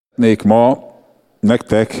Szeretnék ma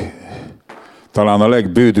nektek talán a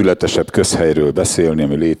legbődületesebb közhelyről beszélni,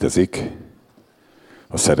 ami létezik,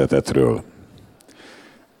 a szeretetről.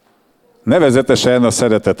 Nevezetesen a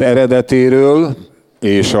szeretet eredetéről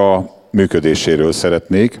és a működéséről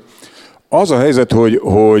szeretnék. Az a helyzet,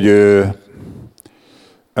 hogy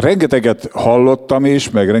rengeteget hallottam is,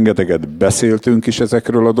 meg rengeteget beszéltünk is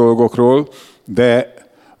ezekről a dolgokról, de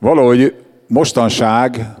valahogy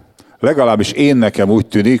mostanság, legalábbis nekem úgy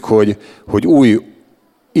tűnik, hogy új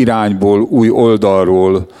irányból, új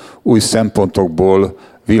oldalról, új szempontokból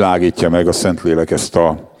világítja meg a Szentlélek ezt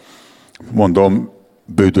a, mondom,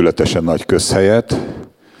 bődületesen nagy közhelyet,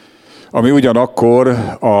 ami ugyanakkor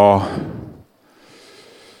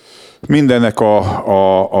mindennek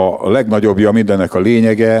a legnagyobbja, mindennek a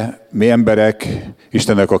lényege. Mi emberek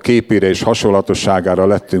Istennek a képére és hasonlatosságára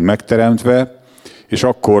lettünk megteremtve, és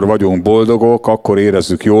akkor vagyunk boldogok, akkor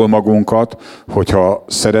érezzük jól magunkat, hogyha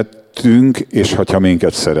szeretünk, és hogyha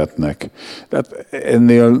minket szeretnek. Tehát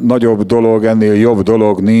ennél nagyobb dolog, ennél jobb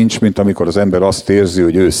dolog nincs, mint amikor az ember azt érzi,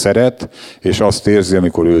 hogy ő szeret, és azt érzi,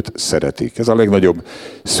 amikor őt szeretik. Ez a legnagyobb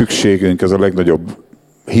szükségünk, ez a legnagyobb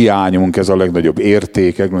hiányunk, ez a legnagyobb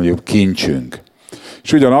érték, a legnagyobb kincsünk.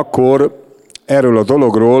 És ugyanakkor erről a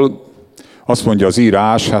dologról azt mondja az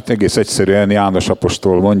írás, hát egész egyszerűen János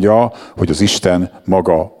apostol mondja, hogy az Isten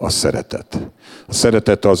maga a szeretet. A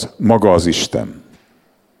szeretet az maga az Isten.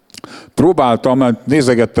 Próbáltam,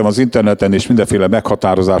 nézegettem az interneten, és mindenféle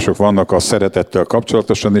meghatározások vannak a szeretettel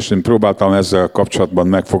kapcsolatosan, és én próbáltam ezzel kapcsolatban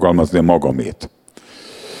megfogalmazni a magamét.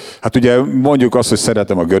 Hát ugye mondjuk azt, hogy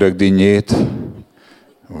szeretem a görögdinnyét,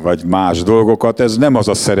 vagy más dolgokat, ez nem az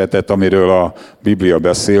a szeretet, amiről a Biblia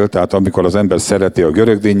beszél, tehát amikor az ember szereti a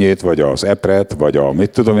görögdinnyét, vagy az epret, vagy a mit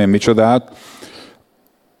tudom én micsodát,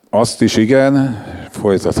 azt is igen,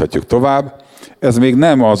 folytathatjuk tovább. Ez még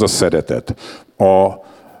nem az a szeretet. A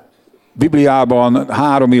Bibliában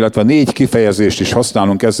 3, illetve 4 kifejezést is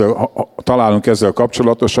találunk ezzel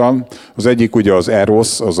kapcsolatosan. Az egyik ugye az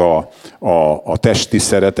eros, az a testi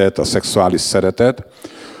szeretet, a szexuális szeretet.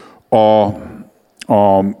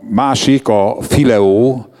 A másik a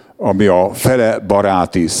fileo, ami a fele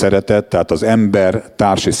baráti szeretet, tehát az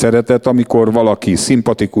ember-társi szeretet, amikor valaki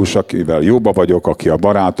szimpatikus, akivel jóba vagyok, aki a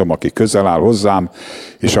barátom, aki közel áll hozzám,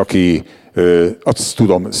 és aki azt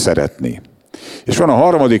tudom szeretni. És van a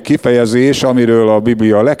harmadik kifejezés, amiről a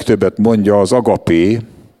Biblia a legtöbbet mondja, az agapé,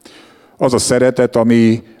 az a szeretet,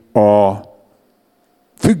 ami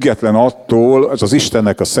független attól, ez az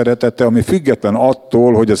Istennek a szeretete, ami független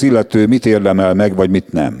attól, hogy az illető mit érdemel meg, vagy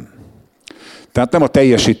mit nem. Tehát nem a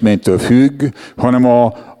teljesítménytől függ,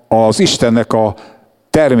 hanem az Istennek a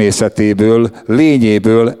természetéből,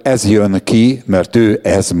 lényéből ez jön ki, mert ő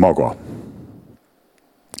ez maga.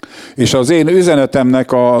 És az én üzenetemnek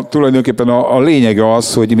tulajdonképpen a lényege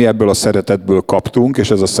az, hogy mi ebből a szeretetből kaptunk,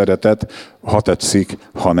 és ez a szeretet, ha tetszik,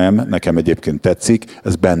 ha nem, nekem egyébként tetszik,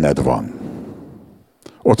 ez benned van.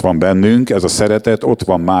 Ott van bennünk, ez a szeretet, ott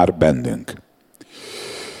van már bennünk.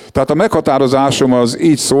 Tehát a meghatározásom az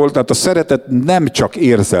így szól, tehát a szeretet nem csak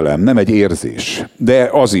érzelem, nem egy érzés, de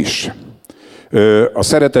az is. A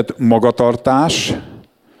szeretet magatartás,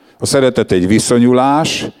 a szeretet egy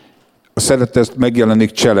viszonyulás, a szeretet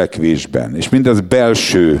megjelenik cselekvésben, és mindez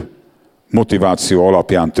belső motiváció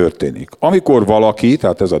alapján történik. Amikor valaki,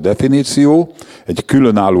 tehát ez a definíció, egy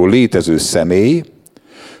különálló létező személy,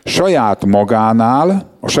 saját magánál,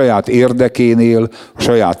 a saját érdekénél, a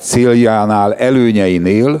saját céljánál,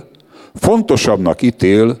 előnyeinél fontosabbnak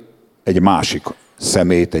ítél egy másik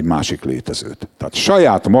szemét, egy másik létezőt. Tehát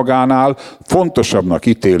saját magánál fontosabbnak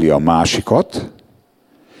ítéli a másikat,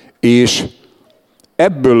 és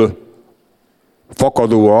ebből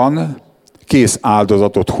fakadóan kész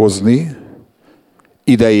áldozatot hozni,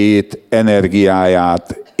 idejét,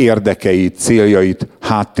 energiáját, érdekeit, céljait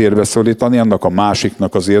háttérbe szorítani annak a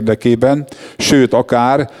másiknak az érdekében, sőt,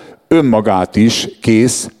 akár önmagát is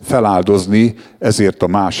kész feláldozni ezért a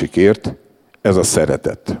másikért, ez a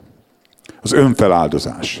szeretet. Az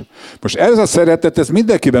önfeláldozás. Most ez a szeretet, ez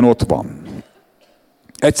mindenkiben ott van.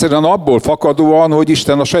 Egyszerűen abból fakadóan, hogy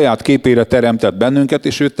Isten a saját képére teremtett bennünket,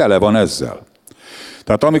 és ő tele van ezzel.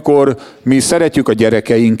 Tehát amikor mi szeretjük a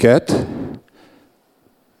gyerekeinket,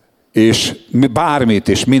 és mi bármit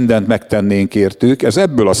és mindent megtennénk értük, ez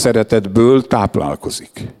ebből a szeretetből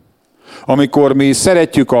táplálkozik. Amikor mi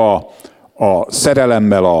szeretjük a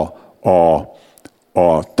szerelemmel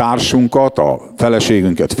a társunkat, a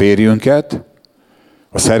feleségünket, férjünket,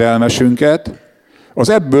 a szerelmesünket, az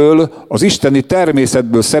ebből, az isteni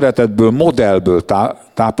természetből, szeretetből, modellből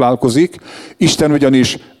táplálkozik. Isten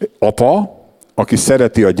ugyanis apa, aki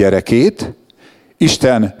szereti a gyerekét,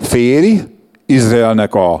 Isten férj,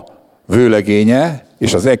 Izraelnek a vőlegénye,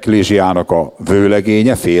 és az eklésiának a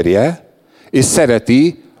vőlegénye, férje, és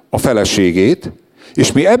szereti a feleségét,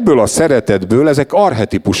 és mi ebből a szeretetből, ezek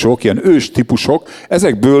archetipusok, ilyen ős típusok,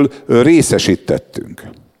 ezekből részesítettünk.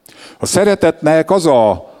 A szeretetnek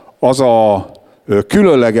az a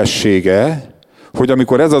különlegessége, hogy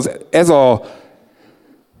amikor ez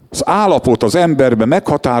az állapot az emberben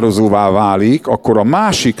meghatározóvá válik, akkor a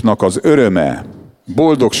másiknak az öröme,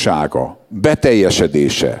 boldogsága,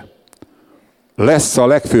 beteljesedése lesz a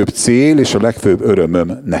legfőbb cél és a legfőbb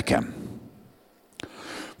örömöm nekem.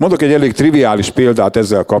 Mondok egy elég triviális példát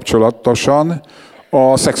ezzel kapcsolatosan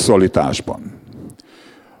a szexualitásban.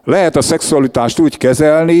 Lehet a szexualitást úgy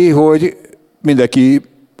kezelni, hogy mindenki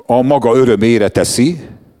a maga örömére teszi,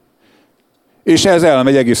 és ez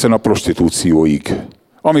elmegy egészen a prostitúcióig,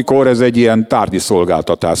 amikor ez egy ilyen tárgyi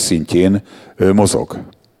szolgáltatás szintjén mozog.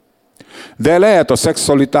 De lehet a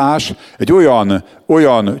szexualitás egy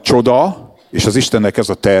olyan csoda, és az Istennek ez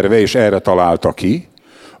a terve, és erre találta ki,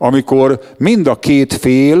 amikor mind a két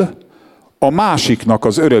fél a másiknak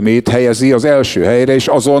az örömét helyezi az első helyre, és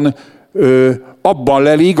abban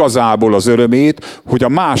leli igazából az örömét, hogy a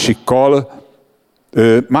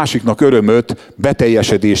másiknak örömöt,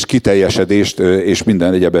 beteljesedést, kiteljesedést és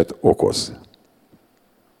minden egyebet okoz.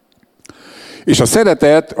 És a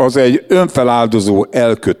szeretet az egy önfeláldozó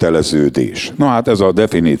elköteleződés. Na hát ez a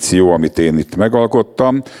definíció, amit én itt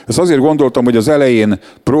megalkottam. Ezt azért gondoltam, hogy az elején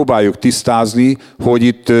próbáljuk tisztázni, hogy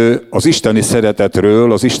itt az isteni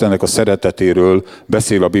szeretetről, az Istennek a szeretetéről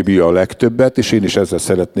beszél a Biblia a legtöbbet, és én is ezzel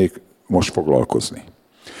szeretnék most foglalkozni.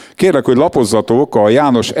 Kérlek, hogy lapozzatok a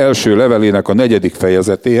János első levelének a 4.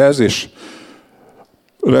 fejezetéhez, és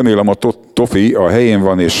remélem a Tofi a helyén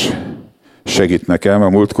van, és segít nekem, a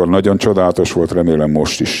múltkor nagyon csodálatos volt, remélem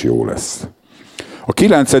most is jó lesz. A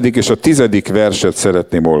 9. és a 10. verset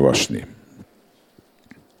szeretném olvasni.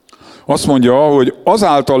 Azt mondja, hogy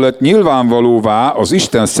azáltal lett nyilvánvalóvá az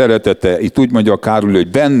Isten szeretete, itt úgy mondja Károly,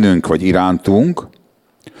 hogy bennünk vagy irántunk,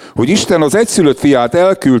 hogy Isten az egyszülött fiát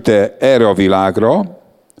elküldte erre a világra,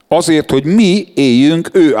 azért, hogy mi éljünk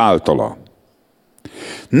ő általa.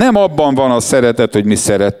 Nem abban van a szeretet, hogy mi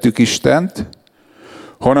szerettük Istent,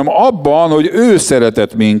 hanem abban, hogy ő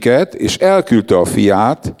szeretett minket, és elküldte a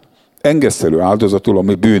fiát engesztelő áldozatul a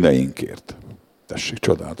mi bűneinkért. Tessék,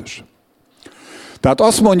 csodálatos. Tehát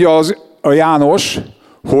azt mondja a János,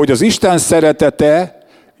 hogy az Isten szeretete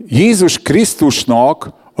Jézus Krisztusnak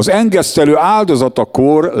az engesztelő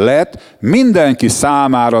áldozatakor lett mindenki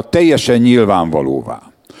számára teljesen nyilvánvalóvá.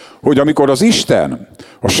 Hogy amikor az Isten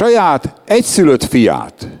a saját egyszülött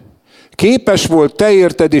fiát képes volt te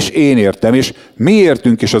érted és én értem, és mi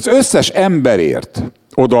értünk, és az összes emberért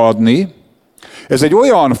odaadni, ez egy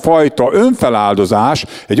olyan fajta önfeláldozás,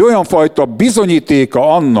 egy olyan fajta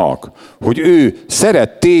bizonyítéka annak, hogy ő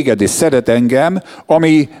szeret téged és szeret engem,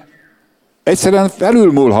 ami egyszerűen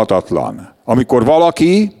felülmúlhatatlan. Amikor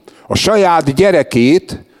valaki a saját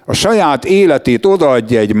gyerekét, a saját életét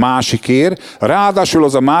odaadja egy másikért, ráadásul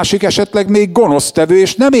az a másik esetleg még gonosztevő,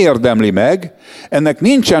 és nem érdemli meg, ennek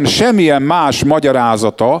nincsen semmilyen más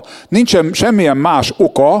magyarázata, nincsen semmilyen más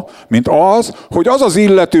oka, mint az, hogy az az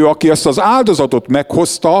illető, aki ezt az áldozatot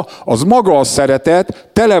meghozta, az maga a szeretet,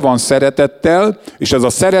 tele van szeretettel, és ez a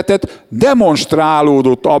szeretet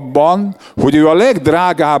demonstrálódott abban, hogy ő a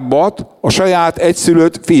legdrágábbat, a saját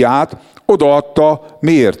egyszülött fiát odaadta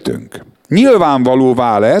mi értünk.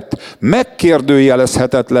 Nyilvánvalóvá lett,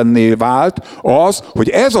 megkérdőjelezhetetlenné vált az, hogy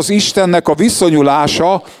ez az Istennek a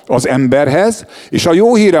viszonyulása az emberhez, és a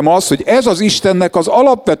jó hírem az, hogy ez az Istennek az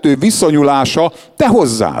alapvető viszonyulása te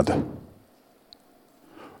hozzád.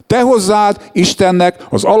 Te hozzád Istennek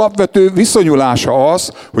az alapvető viszonyulása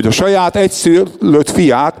az, hogy a saját egyszülött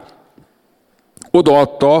fiát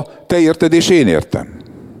odaadta, te érted és én értem.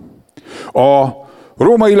 A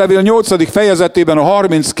Római levél 8. fejezetében a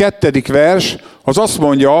 32. vers az azt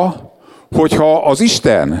mondja, hogy ha az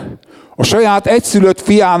Isten a saját egyszülött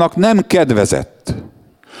fiának nem kedvezett,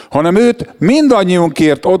 hanem őt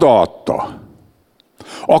mindannyiunkért odaadta,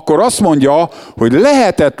 akkor azt mondja, hogy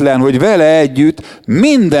lehetetlen, hogy vele együtt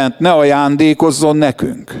mindent ne ajándékozzon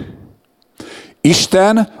nekünk.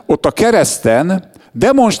 Isten ott a kereszten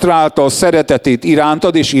demonstrálta a szeretetét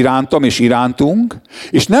irántad, és irántam, és irántunk,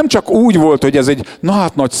 és nem csak úgy volt, hogy ez egy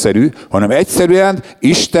nagyszerű, hanem egyszerűen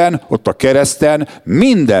Isten ott a kereszten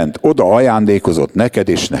mindent oda ajándékozott neked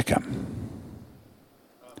és nekem.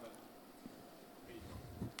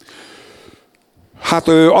 Hát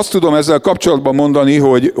azt tudom ezzel kapcsolatban mondani,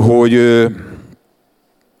 hogy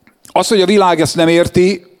az, hogy a világ ezt nem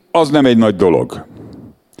érti, az nem egy nagy dolog.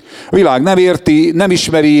 A világ nem érti, nem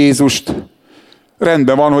ismeri Jézust,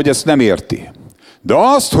 rendben van, hogy ezt nem érti. De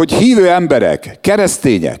azt, hogy hívő emberek,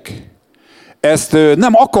 keresztények ezt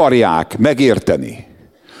nem akarják megérteni,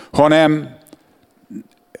 hanem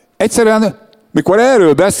egyszerűen, mikor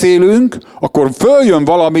erről beszélünk, akkor följön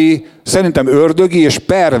valami szerintem ördögi és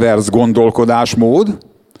perverz gondolkodásmód,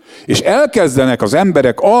 és elkezdenek az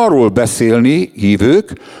emberek arról beszélni,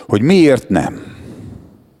 hívők, hogy miért nem.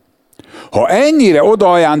 Ha ennyire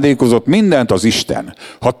odaajándékozott mindent az Isten,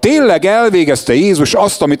 ha tényleg elvégezte Jézus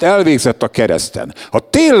azt, amit elvégzett a kereszten, ha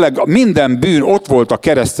tényleg minden bűn ott volt a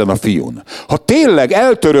kereszten a fiún, ha tényleg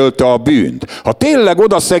eltörölte a bűnt, ha tényleg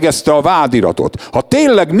odaszegezte a vádiratot, ha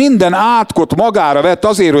tényleg minden átkot magára vett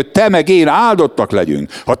azért, hogy te meg én áldottak legyünk,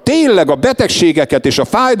 ha tényleg a betegségeket és a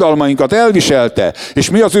fájdalmainkat elviselte, és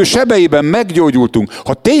mi az ő sebeiben meggyógyultunk,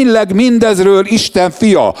 ha tényleg mindezről Isten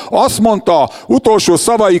fia azt mondta, utolsó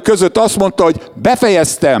szavai között azt mondta, hogy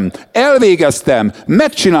befejeztem, elvégeztem,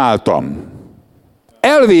 megcsináltam.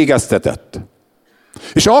 Elvégeztetett.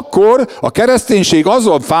 És akkor a kereszténység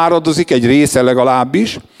azzal fáradozik, egy része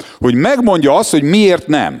legalábbis, hogy megmondja azt, hogy miért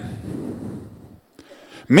nem.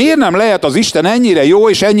 Miért nem lehet az Isten ennyire jó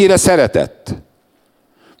és ennyire szeretett?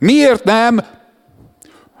 Miért nem?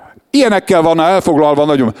 Ilyenekkel van elfoglalva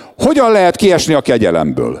nagyon. Hogyan lehet kiesni a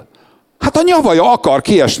kegyelemből? Hát a nyavaja akar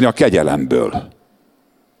kiesni a kegyelemből.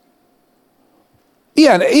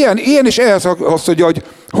 Ilyen is ehhez azt mondja, hogy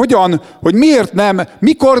hogyan, hogy miért nem,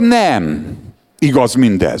 mikor nem igaz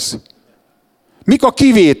mindez. Mik a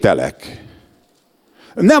kivételek?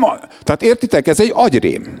 Nem, tehát értitek, ez egy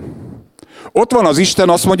agyrém. Ott van az Isten,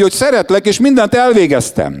 azt mondja, hogy szeretlek, és mindent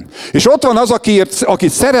elvégeztem. És ott van az, akit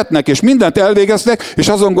szeretnek, és mindent elvégeznek, és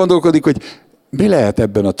azon gondolkodik, hogy mi lehet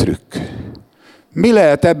ebben a trükk? Mi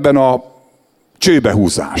lehet ebben a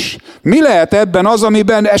csőbehúzás? Mi lehet ebben az,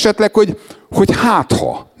 amiben esetleg, hogy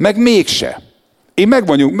hátha, meg mégse. Én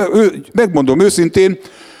megmondom őszintén,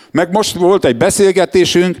 meg most volt egy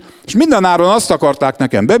beszélgetésünk, és mindenáron azt akarták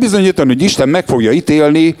nekem bebizonyítani, hogy Isten meg fogja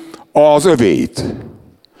ítélni az övéit.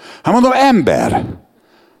 Hát mondom, ember,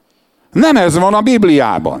 nem ez van a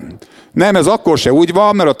Bibliában. Nem, ez akkor se úgy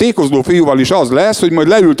van, mert a tékozló fiúval is az lesz, hogy majd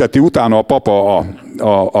leülteti utána a papa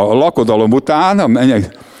a lakodalom után,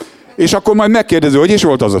 és akkor majd megkérdezi, hogy is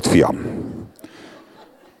volt az ott fiam.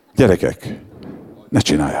 Gyerekek, ne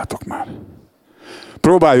csináljátok már.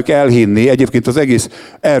 Próbáljuk elhinni, egyébként az egész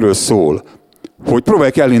erről szól, hogy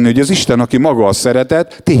próbáljuk elhinni, hogy az Isten, aki maga a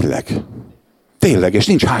szeretet, tényleg, és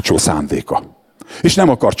nincs hátsó szándéka. És nem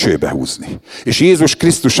akar csőbe húzni. És Jézus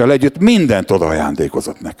Krisztussal együtt mindent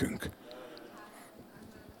odaajándékozott nekünk.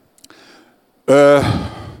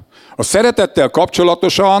 A szeretettel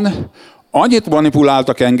kapcsolatosan annyit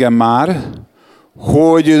manipuláltak engem már,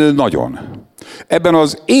 hogy nagyon. Ebben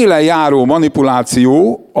az élen járó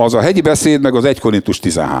manipuláció az a hegyi beszéd, meg az 1 Korintus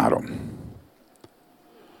 13.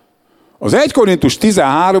 Az 1 Korintus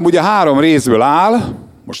 13 ugye 3 részből áll,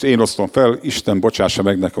 most én osztom fel, Isten bocsássa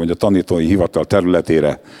meg nekem, hogy a tanítói hivatal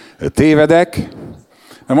területére tévedek,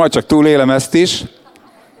 de majd csak túlélem ezt is.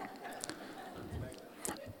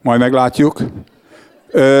 Majd meglátjuk.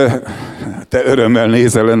 Te örömmel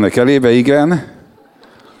nézel ennek elébe, igen.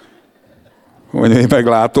 Hogy én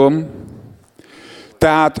meglátom.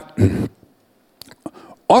 Tehát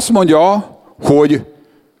azt mondja, hogy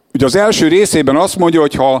ugye az első részében azt mondja,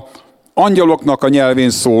 hogy ha angyaloknak a nyelvén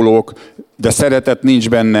szólok, de szeretet nincs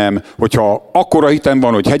bennem, hogyha akkora hitem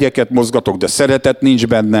van, hogy hegyeket mozgatok, de szeretet nincs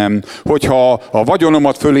bennem, hogyha a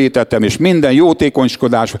vagyonomat fölétettem, és minden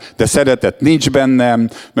jótékonykodás, de szeretet nincs bennem,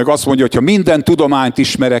 meg azt mondja, hogyha minden tudományt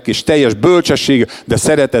ismerek, és teljes bölcsesség, de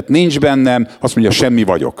szeretet nincs bennem, azt mondja, semmi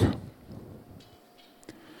vagyok.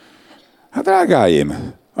 Hát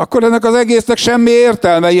drágáim, akkor ennek az egésznek semmi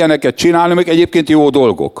értelme ilyeneket csinálni, meg egyébként jó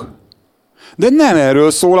dolgok. De nem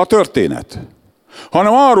erről szól a történet,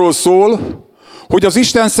 hanem arról szól, hogy az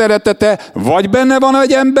Isten szeretete vagy benne van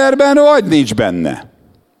egy emberben, vagy nincs benne.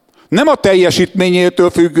 Nem a teljesítményétől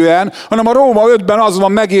függően, hanem a Róma 5-ben az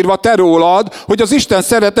van megírva te rólad, hogy az Isten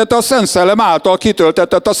szeretete a Szent Szellem által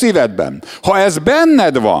kitöltetett a szívedben. Ha ez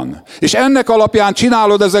benned van, és ennek alapján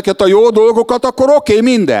csinálod ezeket a jó dolgokat, akkor oké,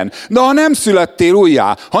 minden. De ha nem születtél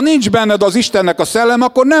újjá, ha nincs benned az Istennek a szellem,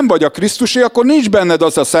 akkor nem vagy a Krisztusé, akkor nincs benned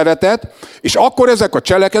az a szeretet, és akkor ezek a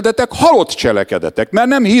cselekedetek halott cselekedetek, mert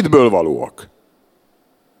nem hitből valóak.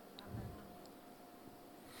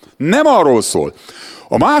 Nem arról szól.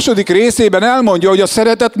 A második részében elmondja, hogy a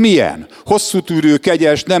szeretet milyen. Hosszú tűrő,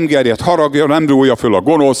 kegyes, nem gerjed haragja, nem rója föl a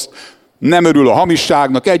gonoszt, nem örül a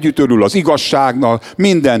hamisságnak, együtt örül az igazságnak,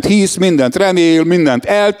 mindent hisz, mindent remél, mindent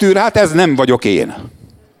eltűr, hát ez nem vagyok én.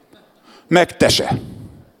 Meg te se.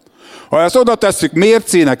 Ha ezt oda tesszük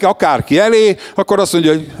mércének akárki elé, akkor azt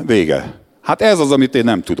mondja, hogy vége. Hát ez az, amit én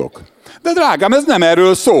nem tudok. De drágám, ez nem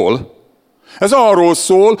erről szól. Ez arról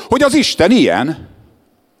szól, hogy az Isten ilyen.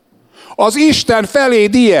 Az Isten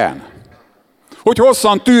feléd ilyen. Hogy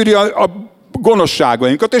hosszan tűri a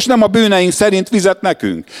gonoszságainkat, és nem a bűneink szerint fizet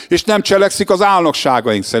nekünk. És nem cselekszik az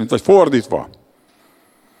álnokságaink szerint, vagy fordítva.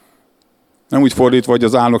 Nem úgy fordítva, hogy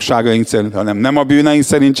az álnokságaink szerint, hanem nem a bűneink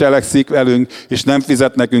szerint cselekszik velünk, és nem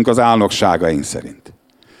fizet nekünk az álnokságaink szerint.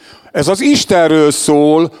 Ez az Istenről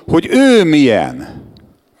szól, hogy ő milyen.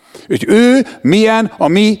 Hogy ő milyen a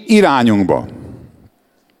mi irányunkban.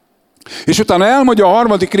 És utána elmondja a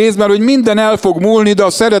harmadik részben, hogy minden el fog múlni, de a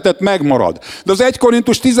szeretet megmarad. De az 1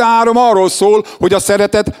 Korintus 13 arról szól, hogy a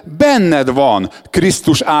szeretet benned van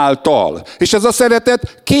Krisztus által. És ez a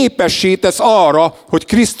szeretet képessé tesz arra, hogy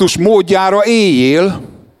Krisztus módjára éljél,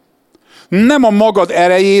 nem a magad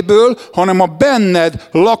erejéből, hanem a benned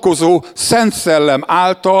lakozó Szent Szellem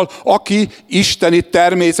által, aki isteni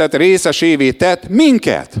természet részesévé tett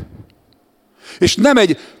minket. És nem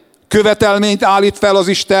egy követelményt állít fel az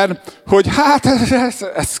Isten, hogy hát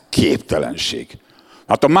ez képtelenség.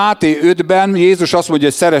 Hát a Máté 5-ben Jézus azt mondja,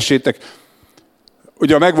 hogy szeressétek,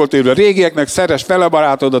 ugye meg volt írva, a régieknek szeress fele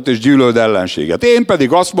barátodat és gyűlöld ellenséget. Én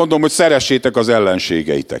pedig azt mondom, hogy szeressétek az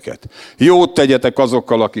ellenségeiteket. Jót tegyetek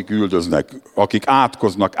azokkal, akik üldöznek, akik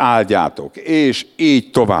átkoznak, áldjátok, és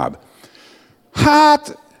így tovább.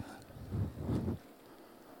 Hát,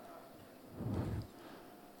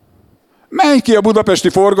 menj ki a budapesti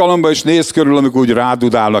forgalomba, és nézz körül, amikor úgy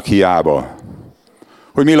rádudálnak hiába.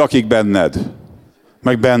 Hogy mi lakik benned,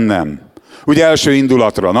 meg bennem. Úgy első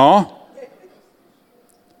indulatra, na?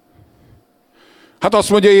 Hát azt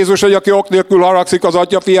mondja Jézus, hogy aki ok nélkül haragszik az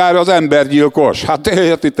atya fiára, az embergyilkos. Hát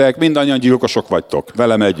értitek, mindannyian gyilkosok vagytok,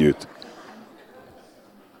 velem együtt.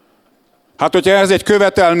 Hát hogyha ez egy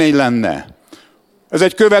követelmény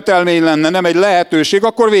lenne, nem egy lehetőség,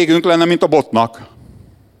 akkor végünk lenne, mint a botnak.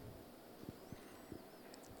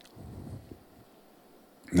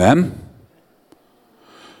 Nem?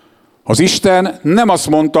 Az Isten nem azt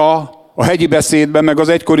mondta a hegyi beszédben, meg az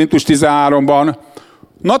 1 Korintus 13-ban,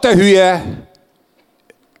 na te hülye,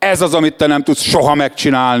 ez az, amit te nem tudsz soha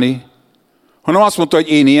megcsinálni, hanem azt mondta, hogy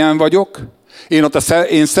én ilyen vagyok,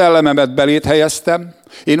 én szellememet beléd helyeztem,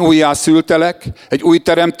 én újjászültelek, egy új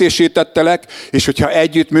teremtését tettelek, és hogyha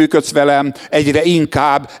együtt működsz velem, egyre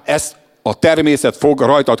inkább ezt a természet fog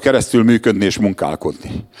rajtad keresztül működni és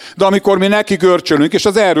munkálkodni. De amikor mi neki görcsölünk, és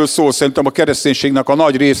az erről szól szerintem a kereszténységnek a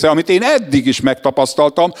nagy része, amit én eddig is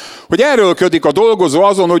megtapasztaltam, hogy erőlködik a dolgozó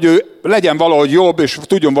azon, hogy ő legyen valahogy jobb, és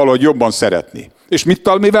tudjon valahogy jobban szeretni. És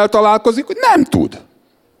mivel találkozik? Hogy nem tud.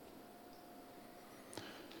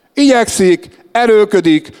 Igyekszik,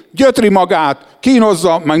 erőlködik, gyötri magát,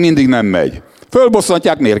 kínozza, meg mindig nem megy.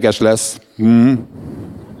 Fölbosszantják, mérges lesz.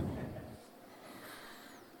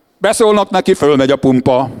 Beszólnak neki, fölmegy a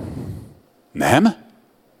pumpa. Nem?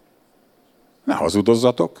 Ne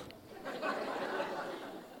hazudozzatok.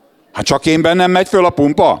 Hát csak én bennem megy föl a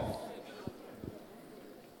pumpa?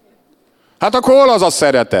 Hát akkor hol az a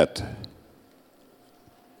szeretet?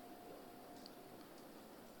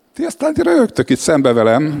 Ti aztán rögtök itt szembe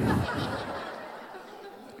velem.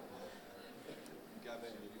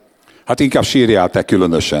 Hát inkább sírjál te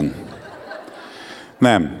különösen.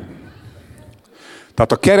 Nem.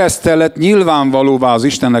 Tehát a kereszttel lett nyilvánvalóvá az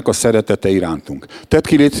Istennek a szeretete irántunk. Tedd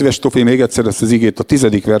ki, légy szíves, Tofi, még egyszer ezt az igét, a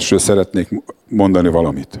 10. versről szeretnék mondani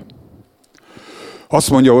valamit. Azt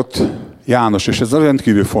mondja ott János, és ez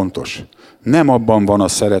rendkívül fontos, nem abban van a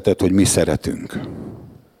szeretet, hogy mi szeretünk,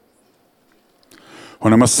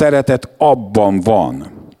 hanem a szeretet abban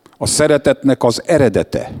van. A szeretetnek az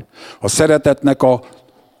eredete, a szeretetnek a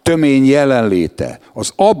tömény jelenléte,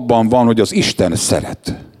 az abban van, hogy az Isten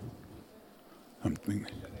szeret.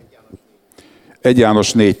 1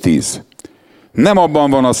 János 4:10. Nem abban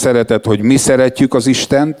van a szeretet, hogy mi szeretjük az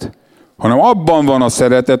Istent, hanem abban van a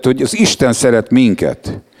szeretet, hogy az Isten szeret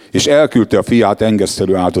minket, és elküldte a fiát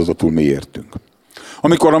engesztelő áldozatul miértünk.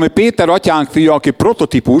 Ami Péter atyánk fia, aki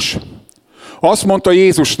prototípus, azt mondta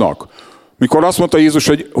Jézusnak, mikor azt mondta Jézus,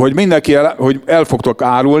 hogy mindenki hogy el fogtok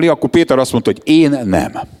árulni, akkor Péter azt mondta, hogy én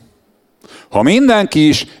nem. Ha mindenki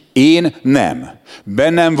is, én nem.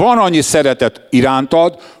 Bennem van annyi szeretet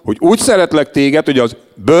irántad, hogy úgy szeretlek téged, hogy az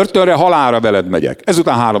börtönre, halálra veled megyek.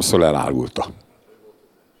 Ezután 3-szor elárulta.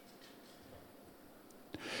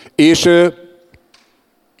 És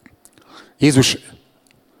Jézus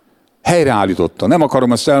helyreállította. Nem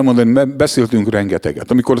akarom ezt elmondani, mert beszéltünk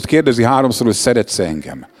rengeteget. Amikor kérdezi 3-szor, hogy szeretsz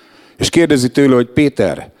engem. És kérdezi tőle, hogy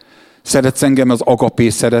Péter, szeretsz engem az agapé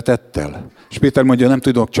szeretettel? És Péter mondja, nem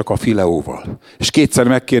tudok, csak a fileóval. És 2-szer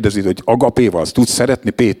megkérdezi, hogy agapéval, azt tudsz szeretni,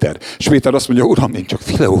 Péter? És Péter azt mondja, Uram, én csak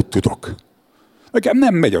fileót tudok. Nekem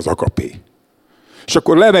nem megy az akapé. És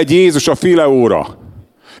akkor lemegy Jézus a Fileóra,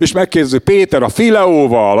 és megkérdezi, Péter, a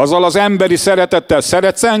Fileóval, azzal az emberi szeretettel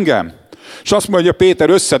szeretsz engem? És azt mondja Péter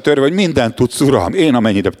összetörve, hogy mindent tudsz, Uram, én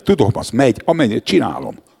amennyire tudom, az megy, amennyire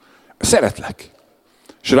csinálom. Szeretlek.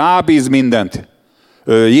 És rábíz mindent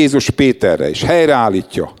Jézus Péterre, és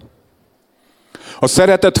helyreállítja. A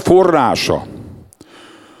szeretet forrása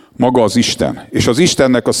maga az Isten, és az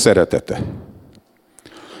Istennek a szeretete.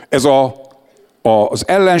 Ez az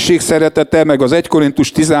ellenség szeretete, meg az 1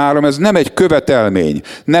 Korintus 13, ez nem egy követelmény,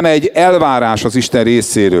 nem egy elvárás az Isten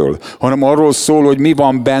részéről, hanem arról szól, hogy mi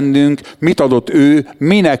van bennünk, mit adott ő,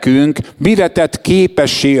 mi nekünk, mire tett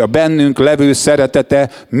képessé a bennünk levő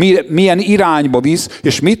szeretete, milyen irányba visz,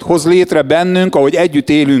 és mit hoz létre bennünk, ahogy együtt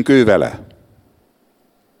élünk ő vele.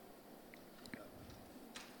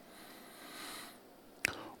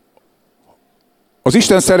 Az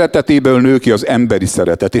Isten szeretetéből nő ki az emberi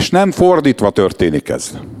szeretet, és nem fordítva történik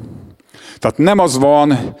ez. Tehát nem az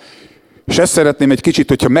van, és ezt szeretném egy kicsit,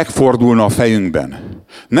 hogyha megfordulna a fejünkben.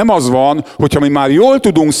 Nem az van, hogyha mi már jól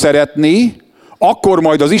tudunk szeretni, akkor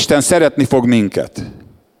majd az Isten szeretni fog minket.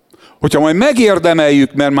 Hogyha majd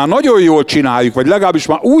megérdemeljük, mert már nagyon jól csináljuk, vagy legalábbis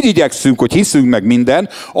már úgy igyekszünk, hogy hiszünk meg minden,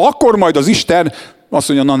 akkor majd az Isten azt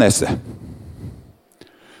mondja, na nesze.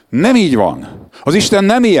 Nem így van. Az Isten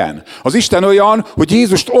nem ilyen. Az Isten olyan, hogy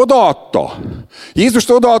Jézust odaadta. Jézust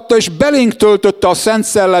odaadta, és belénk töltötte a Szent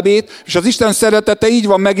Szellemét, és az Isten szeretete így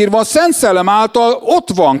van megírva, a Szent Szellem által ott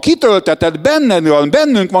van, kitöltetett,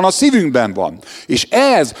 bennünk van, a szívünkben van. És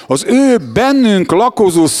ez az ő bennünk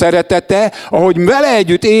lakozó szeretete, ahogy vele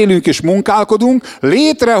együtt élünk és munkálkodunk,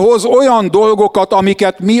 létrehoz olyan dolgokat,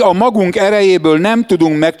 amiket mi a magunk erejéből nem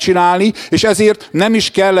tudunk megcsinálni, és ezért nem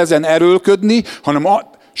is kell ezen erőlködni, hanem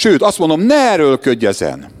sőt, azt mondom, ne erőlködj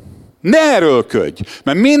ezen. Ne erőlködj.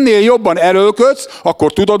 Mert minél jobban erőlködsz,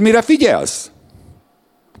 akkor tudod, mire figyelsz?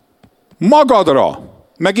 Magadra.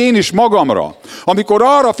 Meg én is magamra. Amikor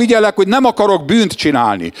arra figyelek, hogy nem akarok bűnt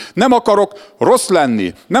csinálni, nem akarok rossz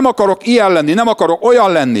lenni, nem akarok ilyen lenni, nem akarok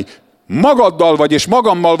olyan lenni, magaddal vagy és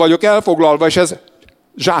magammal vagyok elfoglalva, és ez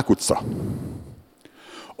zsákutca.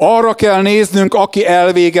 Arra kell néznünk, aki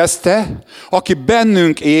elvégezte, aki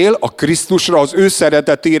bennünk él, a Krisztusra, az ő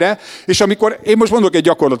szeretetére, és amikor, én most mondok egy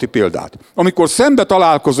gyakorlati példát, amikor szembe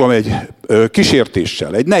találkozom egy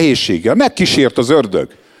kísértéssel, egy nehézséggel, megkísért az ördög,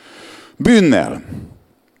 bűnnel.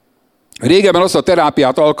 Régebben azt a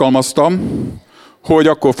terápiát alkalmaztam, hogy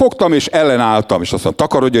akkor fogtam és ellenálltam, és aztán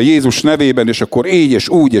takarodja Jézus nevében, és akkor így, és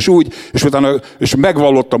úgy, és utána és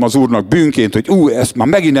megvallottam az Úrnak bűnként, hogy ezt már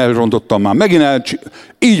megint elrontottam, már megint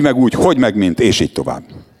így meg úgy, hogy meg mint, és így tovább.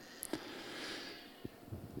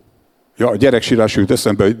 Ja, a gyereksírás jut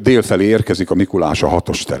eszembe, hogy délfelé érkezik a Mikulás a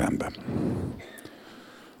 6-os teremben.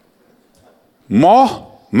 Ma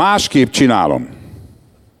másképp csinálom.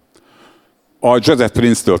 A Joseph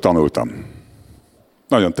Prince-től tanultam.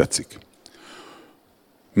 Nagyon tetszik.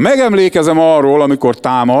 Megemlékezem arról, amikor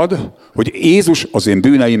támad, hogy Jézus az én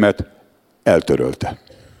bűneimet eltörölte.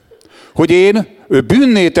 Hogy ő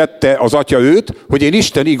bűnné tette az Atya őt, hogy én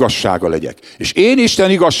Isten igazsága legyek. És én Isten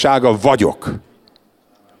igazsága vagyok.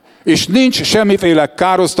 És nincs semmiféle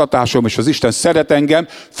károsztatásom, és az Isten szeret engem,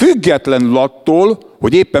 függetlenül attól,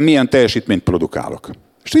 hogy éppen milyen teljesítményt produkálok.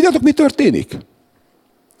 És tudjátok, mi történik?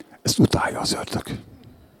 Ezt utálja az ördög.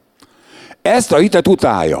 Ezt a hitet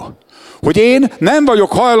utálja. Hogy én nem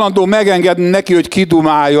vagyok hajlandó megengedni neki, hogy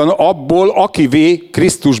kidumáljon abból, akivé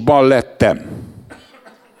Krisztusban lettem.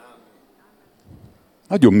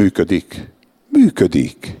 Nagyon működik.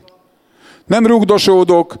 Működik. Nem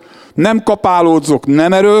rugdosódok, nem kapálódzok,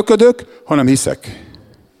 nem erőlködök, hanem hiszek.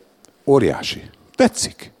 Óriási.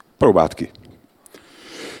 Tetszik. Próbáld ki.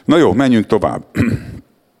 Na jó, menjünk tovább.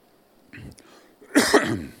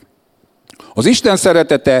 Az Isten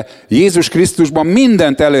szeretete Jézus Krisztusban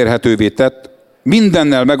mindent elérhetővé tett,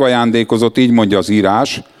 mindennel megajándékozott, így mondja az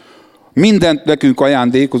írás, mindent nekünk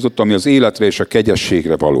ajándékozott, ami az életre és a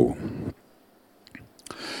kegyességre való.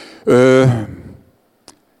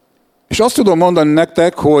 És azt tudom mondani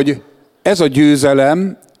nektek, hogy ez a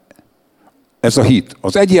győzelem, ez a hit.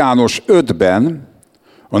 Az 1 János 5-ben,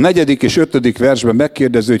 a 4. és 5. versben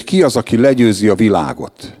megkérdezi, hogy ki az, aki legyőzi a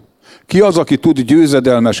világot. Ki az, aki tud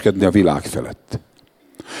győzedelmeskedni a világ felett?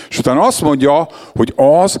 És utána azt mondja, hogy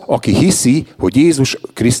az, aki hiszi, hogy Jézus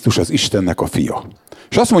Krisztus az Istennek a fia.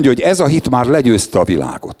 És azt mondja, hogy ez a hit már legyőzte a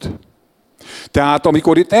világot. Tehát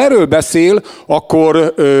amikor itt erről beszél,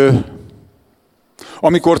 akkor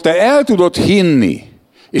amikor te el tudod hinni,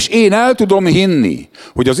 és én el tudom hinni,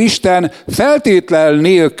 hogy az Isten feltétel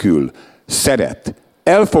nélkül szeret,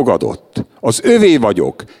 elfogadott, az övé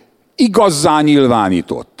vagyok, igazzá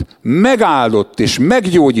nyilvánított, megáldott és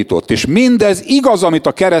meggyógyított, és mindez igaz, amit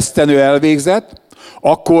a kereszten ő elvégzett,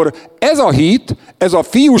 akkor ez a hit, ez a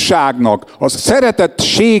fiúságnak, a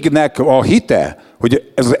szeretettségnek a hite,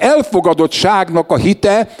 hogy ez az elfogadottságnak a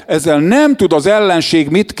hite, ezzel nem tud az ellenség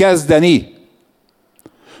mit kezdeni.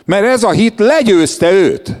 Mert ez a hit legyőzte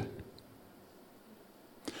őt.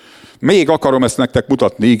 Még akarom ezt nektek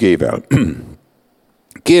mutatni igével.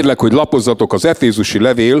 Kérlek, hogy lapozzatok az Efézusi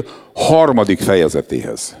levél 3.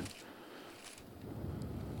 fejezetéhez.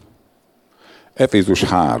 Efézus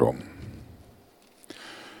 3.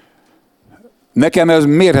 Nekem ez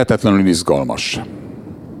mérhetetlenül izgalmas.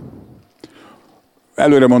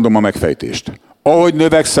 Előre mondom a megfejtést. Ahogy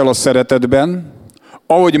növekszel a szeretetben,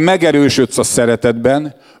 ahogy megerősödsz a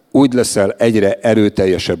szeretetben, úgy leszel egyre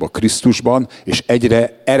erőteljesebb a Krisztusban, és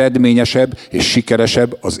egyre eredményesebb és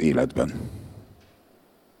sikeresebb az életben.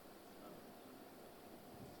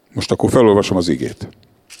 Most akkor felolvasom az igét.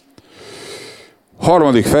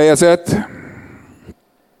 3. fejezet,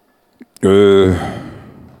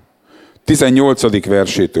 18.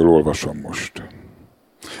 versétől olvasom most.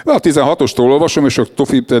 A 16-ostól olvasom, és a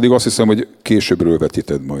Tofi pedig azt hiszem, hogy későbbről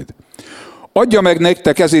vetíted majd. Adja meg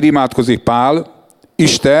nektek, ezért imádkozik Pál,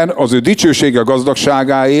 Isten az ő dicsősége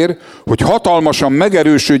gazdagságáért, hogy hatalmasan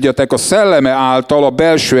megerősödjetek a szelleme által a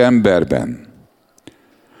belső emberben.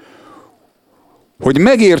 Hogy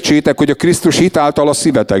megértsétek, hogy a Krisztus hit által a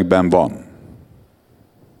szívetekben van.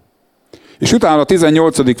 És utána a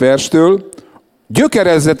 18. verstől,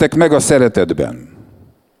 gyökerezzetek meg a szeretetben.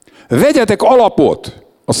 Vegyetek alapot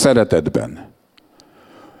a szeretetben.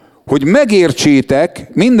 Hogy megértsétek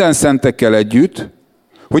minden szentekkel együtt,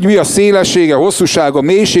 hogy mi a szélessége, hosszúsága,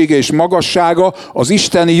 mélysége és magassága az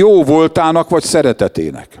Isten jó voltának vagy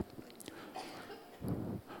szeretetének.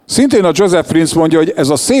 Szintén a Joseph Prince mondja, hogy ez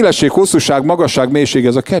a szélesség, hosszúság, magasság, mélység,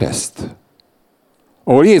 ez a kereszt.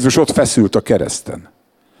 Ahol Jézus ott feszült a kereszten.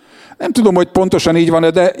 Nem tudom, hogy pontosan így van-e,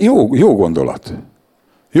 de jó gondolat.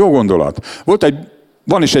 Jó gondolat.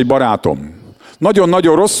 Van is egy barátom.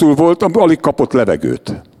 Nagyon-nagyon rosszul volt, alig kapott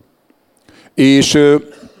levegőt. És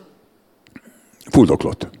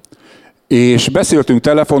fuldoklott. És beszéltünk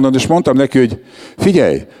telefonon, és mondtam neki, hogy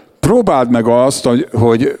figyelj, próbáld meg azt,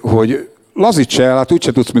 hogy lazíts el, hát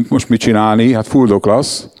úgyse tudsz most mit csinálni, hát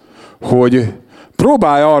fuldoklasz, hogy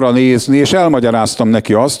próbálj arra nézni, és elmagyaráztam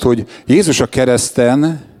neki azt, hogy Jézus a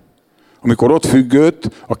kereszten, amikor ott függött,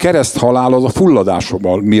 a kereszt halál az a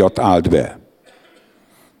fulladásom miatt állt be.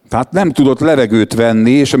 Tehát nem tudott levegőt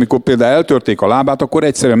venni, és amikor például eltörték a lábát, akkor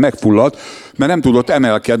egyszerűen megfulladt, mert nem tudott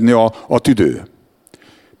emelkedni a tüdő.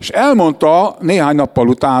 És elmondta néhány nappal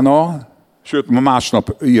utána, sőt,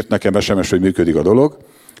 másnap írt nekem SMS, hogy működik a dolog,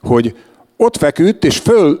 hogy ott feküdt, és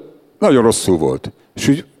nagyon rosszul volt. És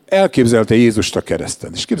úgy elképzelte Jézust a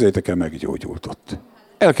kereszten. És képzeljétek el, meggyógyult ott.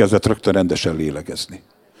 Elkezdett rögtön rendesen lélegezni.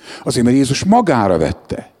 Azért, mert Jézus magára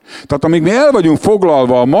vette. Tehát amíg mi el vagyunk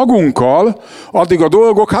foglalva magunkkal, addig a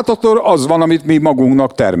dolgok, hát akkor az van, amit mi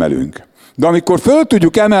magunknak termelünk. De amikor föl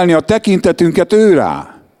tudjuk emelni a tekintetünket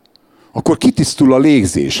őrá, akkor kitisztul a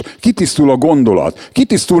légzés, kitisztul a gondolat,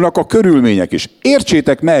 kitisztulnak a körülmények is.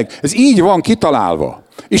 Értsétek meg, ez így van kitalálva.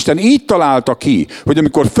 Isten így találta ki, hogy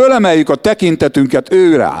amikor fölemeljük a tekintetünket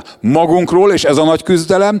őrá magunkról, és ez a nagy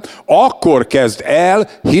küzdelem, akkor kezd el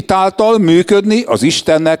hitáltal működni az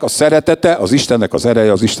Istennek a szeretete, az Istennek az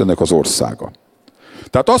ereje, az Istennek az országa.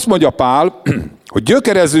 Tehát azt mondja Pál, hogy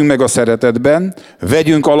gyökerezzünk meg a szeretetben,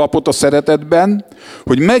 vegyünk alapot a szeretetben,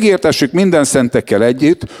 hogy megértessük minden szentekkel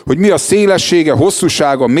együtt, hogy mi a szélessége,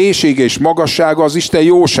 hosszúsága, mélysége és magassága az Isten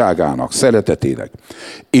jóságának, szeretetének.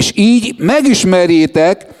 És így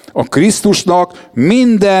megismerjétek a Krisztusnak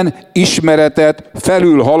minden ismeretet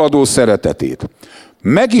felülhaladó szeretetét.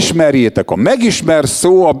 Megismerjétek. A megismer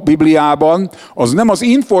szó a Bibliában, az nem az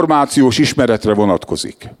információs ismeretre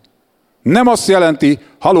vonatkozik. Nem azt jelenti,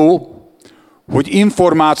 hogy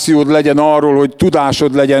információd legyen arról, hogy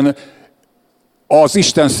tudásod legyen az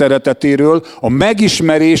Isten szeretetéről. A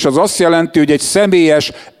megismerés az azt jelenti, hogy egy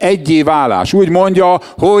személyes egyé válás. Úgy mondja,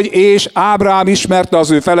 hogy és Ábrám ismerte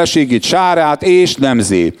az ő feleségét Sárát, és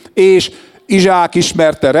Nemzé. És Izsák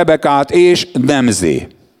ismerte Rebekát, és Nemzé.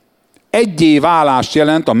 Egyé válást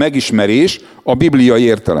jelent a megismerés a bibliai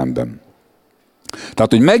értelemben.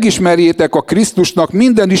 Tehát, hogy megismerjétek a Krisztusnak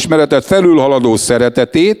minden ismeretet felülhaladó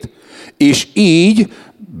szeretetét, és így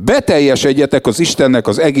beteljesedjetek az Istennek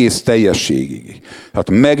az egész teljességig. Tehát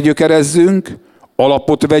meggyökerezzünk,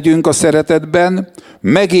 alapot vegyünk a szeretetben,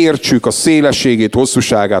 megértsük a szélességét,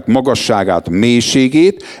 hosszúságát, magasságát,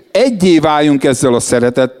 mélységét, egyé váljunk ezzel a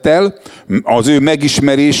szeretettel az ő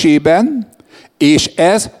megismerésében, És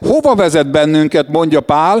ez hova vezet bennünket, mondja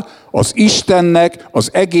Pál? Az Istennek az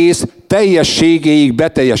egész teljességéig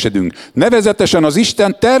beteljesedünk. Nevezetesen az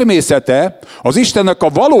Isten természete, az Istennek a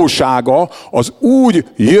valósága az úgy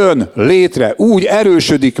jön létre, úgy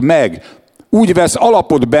erősödik meg, úgy vesz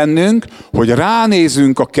alapot bennünk, hogy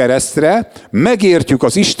ránézünk a keresztre, megértjük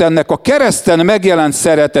az Istennek a kereszten megjelent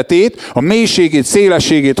szeretetét, a mélységét,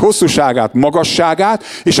 szélességét, hosszúságát, magasságát,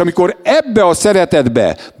 és amikor ebbe a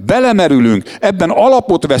szeretetbe belemerülünk, ebben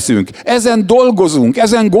alapot veszünk, ezen dolgozunk,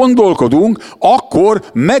 ezen gondolkodunk, akkor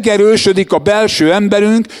megerősödik a belső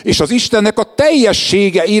emberünk, és az Istennek a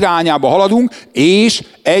teljessége irányába haladunk, és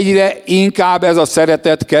egyre inkább ez a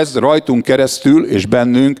szeretet kezd rajtunk keresztül, és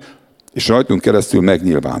bennünk, és rajtunk keresztül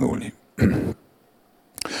megnyilvánulni.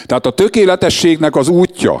 Tehát a tökéletességnek az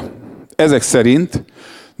útja ezek szerint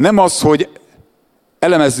nem az, hogy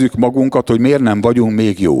elemezzük magunkat, hogy miért nem vagyunk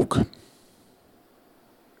még jók.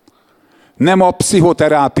 Nem a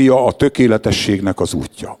pszichoterápia a tökéletességnek az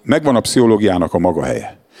útja. Megvan a pszichológiának a maga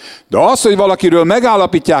helye. De az, hogy valakiről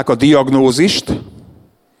megállapítják a diagnózist,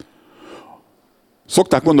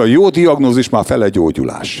 szokták mondani, hogy jó diagnózis már fele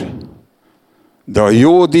gyógyulás. De a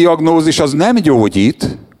jó diagnózis az nem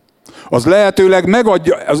gyógyít, az lehetőleg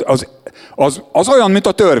megadja, az olyan, mint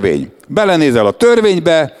a törvény. Belenézel a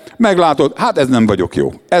törvénybe, meglátod, hát ez nem vagyok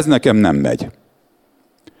jó, ez nekem nem megy.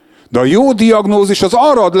 De a jó diagnózis az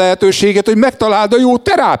arra ad lehetőséget, hogy megtaláld a jó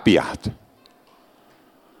terápiát.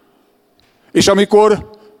 És amikor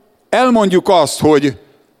elmondjuk azt, hogy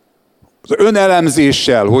az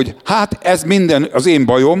önelemzéssel, hogy hát ez minden az én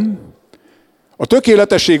bajom, a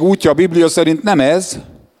tökéletesség útja a Biblia szerint nem ez,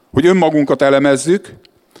 hogy önmagunkat elemezzük,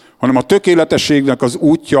 hanem a tökéletességnek az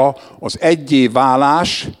útja az egyé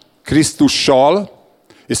válás Krisztussal,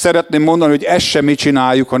 és szeretném mondani, hogy ezt sem mi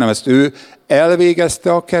csináljuk, hanem ezt ő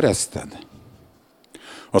elvégezte a kereszten.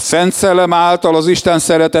 A Szent Szellem által az Isten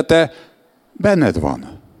szeretete benned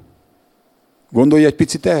van. Gondolj egy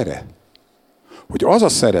picit erre, hogy az a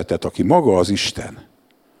szeretet, aki maga az Isten,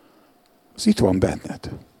 az itt van benned.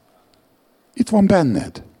 Itt van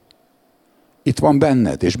benned. Itt van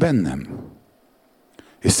benned és bennem.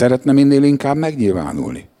 És szeretne minél inkább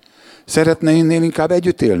megnyilvánulni. Szeretne minél inkább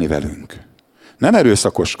együtt élni velünk. Nem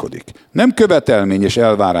erőszakoskodik. Nem követelmény és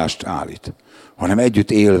elvárást állít, hanem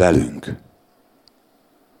együtt él velünk.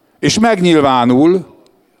 És megnyilvánul,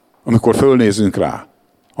 amikor fölnézünk rá.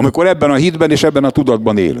 Amikor ebben a hitben és ebben a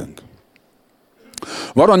tudatban élünk.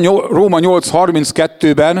 Van a Róma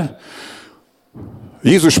 8:32-ben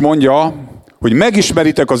Jézus mondja, hogy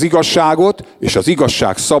megismeritek az igazságot, és az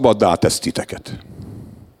igazság szabaddá tesz titeket.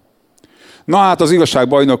 Na hát az igazság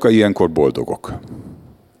bajnokai ilyenkor boldogok.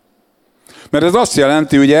 Mert ez azt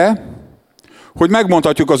jelenti, ugye, hogy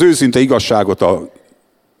megmondhatjuk az őszinte igazságot a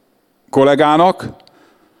kollégának,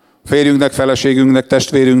 férjünknek, feleségünknek,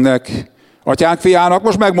 testvérünknek, atyánk, fiának,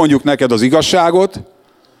 most megmondjuk neked az igazságot,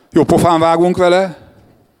 jó pofán vágunk vele,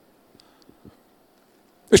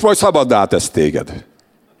 és majd szabaddá tesz téged.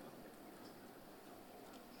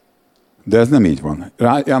 De ez nem így van.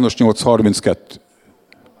 János 8:32.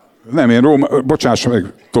 Nem, bocsáss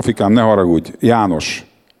meg, Tofikám, ne haragudj. János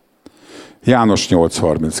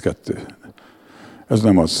 8:32. Ez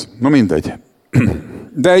nem az. Na mindegy.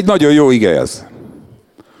 De egy nagyon jó ige ez.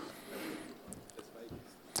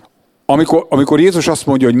 Amikor Jézus azt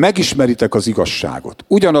mondja, hogy megismeritek az igazságot,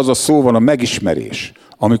 ugyanaz a szó van a megismerés.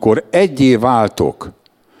 Amikor egyé váltok,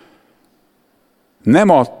 nem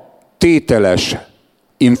a tételes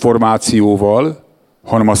információval,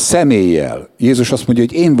 hanem a személlyel. Jézus azt mondja,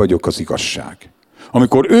 hogy én vagyok az igazság.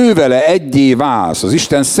 Amikor ő vele egyé válsz, az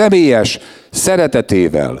Isten személyes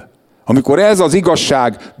szeretetével, amikor ez az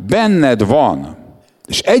igazság benned van,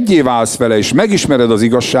 és egyé válsz vele, és megismered az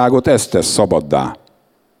igazságot, ezt tesz szabaddá.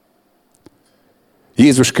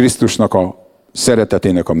 Jézus Krisztusnak a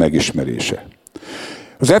szeretetének a megismerése.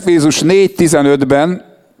 Az Efézus 4:15-ben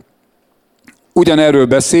ugyanerről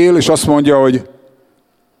beszél, és azt mondja, hogy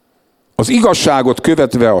az igazságot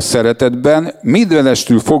követve a szeretetben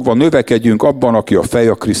mindenestül fogva növekedjünk abban, aki a fej,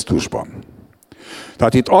 a Krisztusban.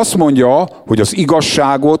 Tehát itt azt mondja, hogy az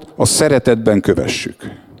igazságot a szeretetben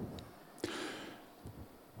kövessük.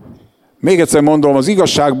 Még egyszer mondom, az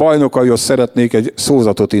igazság bajnokaihoz szeretnék egy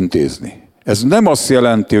szózatot intézni. Ez nem azt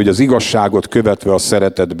jelenti, hogy az igazságot követve a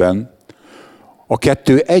szeretetben a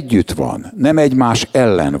kettő együtt van, nem egymás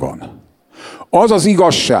ellen van. Az az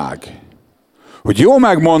igazság, hogy jó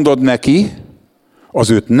megmondod neki, az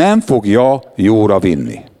őt nem fogja jóra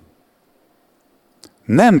vinni.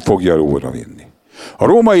 Nem fogja jóra vinni. A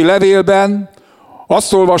római levélben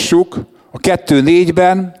azt olvassuk, a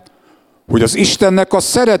 2:4-ben, hogy az Istennek a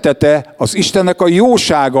szeretete, az Istennek a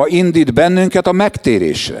jósága indít bennünket a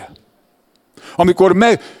megtérésre. Amikor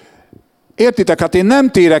értitek, hát én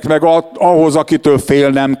nem térek meg ahhoz, akitől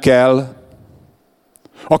félnem kell,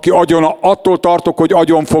 aki attól tartok, hogy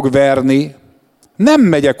agyon fog verni. Nem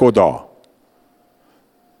megyek oda.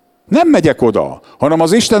 Nem megyek oda, hanem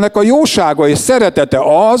az Istennek a jósága és szeretete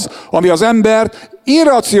az, ami az embert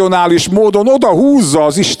irracionális módon oda húzza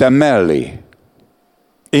az Isten mellé.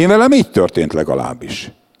 Én velem így történt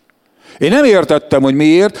legalábbis. Én nem értettem, hogy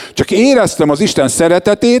miért, csak éreztem az Isten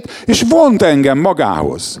szeretetét, és vont engem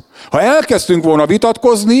magához. Ha elkezdtünk volna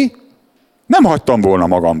vitatkozni, nem hagytam volna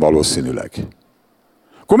magam valószínűleg.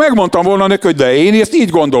 Akkor megmondtam volna neki, hogy de én ezt így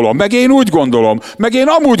gondolom, meg én úgy gondolom, meg én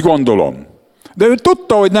amúgy gondolom. De ő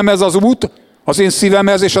tudta, hogy nem ez az út az én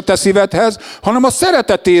szívemhez és a te szívedhez, hanem a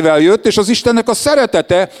szeretetével jött, és az Istennek a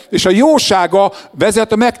szeretete és a jósága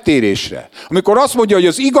vezet a megtérésre. Amikor azt mondja, hogy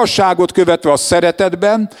az igazságot követve a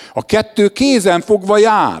szeretetben, a kettő kézen fogva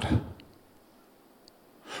jár.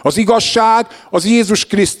 Az igazság az Jézus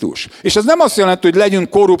Krisztus. És ez nem azt jelenti, hogy legyünk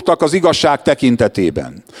korruptak az igazság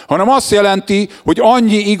tekintetében, hanem azt jelenti, hogy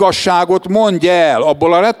annyi igazságot mondj el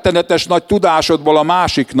abból a rettenetes nagy tudásodból a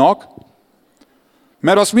másiknak,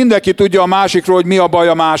 mert azt mindenki tudja a másikról, hogy mi a baj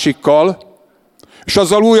a másikkal, és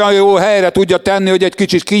azzal olyan jó helyre tudja tenni, hogy egy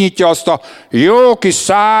kicsit kinyitja azt a jó kis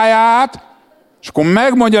száját, és akkor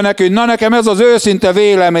megmondja neki, hogy na nekem ez az őszinte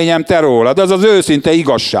véleményem te rólad, ez az őszinte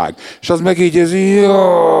igazság. És az meg így,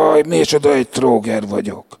 jaj, micsoda egy tróger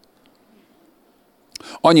vagyok.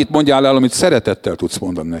 Annyit mondjál el, amit szeretettel tudsz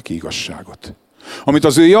mondani neki igazságot. Amit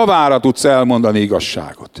az ő javára tudsz elmondani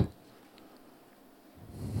igazságot.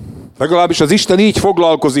 Legalábbis az Isten így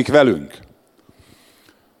foglalkozik velünk.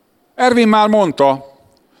 Ervin már mondta,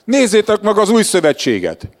 nézzétek meg az új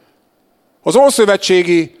szövetséget. Az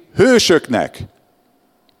ószövetségi hősöknek,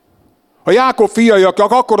 a Jákob fiai, akik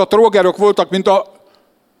akkora trógerok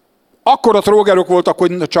voltak,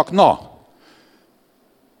 hogy csak na.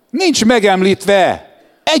 Nincs megemlítve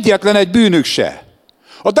egyetlen egy bűnük se.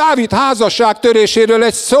 A Dávid házasság töréséről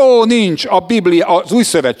egy szó nincs a Biblia, az új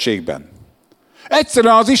szövetségben.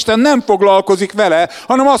 Egyszerűen az Isten nem foglalkozik vele,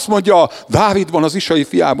 hanem azt mondja, Dávidban, az Isai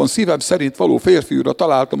fiában szívem szerint való férfiúra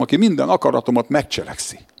találtam, aki minden akaratomat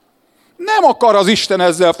megcselekszi. Nem akar az Isten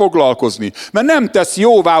ezzel foglalkozni, mert nem tesz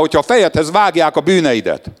jóvá, hogyha a fejedhez vágják a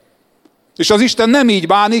bűneidet. És az Isten nem így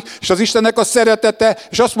bánik, és az Istennek a szeretete,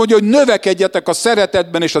 és azt mondja, hogy növekedjetek a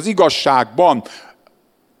szeretetben és az igazságban.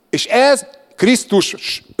 És ez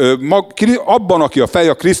Krisztus, abban, aki a fej,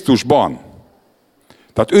 a Krisztusban.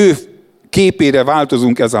 Tehát ő képére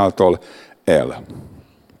változunk ezáltal el.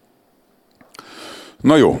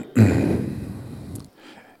 Na jó.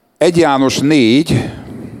 1 János 4.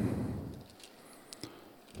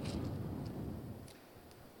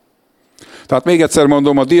 Tehát még egyszer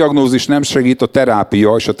mondom, a diagnózis nem segít, a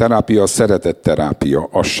terápia, és a terápia a szeretetterápia,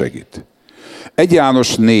 az segít. 1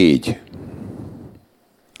 János 4.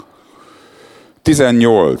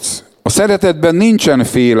 18. A szeretetben nincsen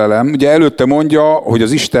félelem, ugye előtte mondja, hogy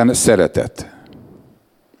az Isten szeretet.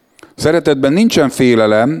 A szeretetben nincsen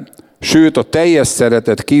félelem, sőt a teljes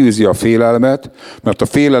szeretet kiűzi a félelmet, mert a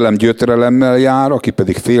félelem gyötrelemmel jár, aki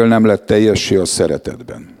pedig fél nem lett teljessé a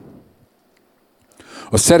szeretetben.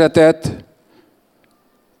 A szeretet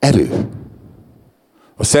erő.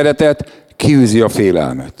 A szeretet kiűzi a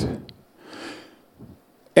félelmet.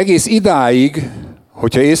 Egész idáig,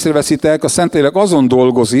 hogyha észreveszitek, a Szentlélek azon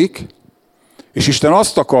dolgozik, és Isten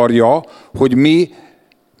azt akarja, hogy mi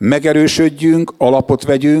megerősödjünk, alapot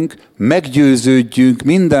vegyünk, meggyőződjünk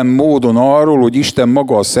minden módon arról, hogy Isten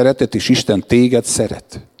maga a szeretet, és Isten téged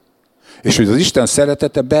szeret. És hogy az Isten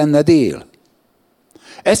szeretete benned él.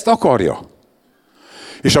 Ezt akarja.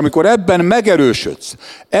 És amikor ebben megerősödsz,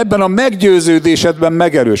 ebben a meggyőződésedben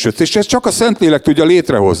megerősödsz, és ezt csak a Szentlélek tudja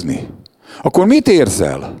létrehozni, akkor mit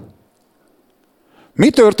érzel? Mi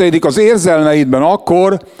történik az érzelmeidben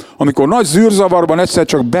akkor, amikor nagy zűrzavarban egyszer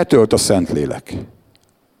csak betölt a Szentlélek?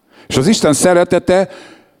 És az Isten szeretete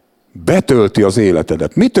betölti az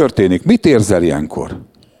életedet. Mi történik? Mit érzel ilyenkor?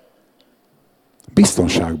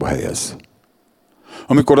 Biztonságba helyez.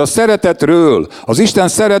 Amikor a szeretetről, az Isten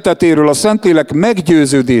szeretetéről a Szentlélek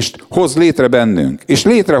meggyőződést hoz létre bennünk, és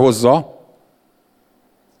létrehozza,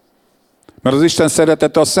 mert az Isten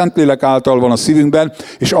szeretete a Szentlélek által van a szívünkben,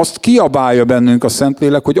 és azt kiabálja bennünk a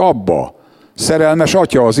Szentlélek, hogy abba, szerelmes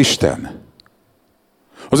Atya az Isten.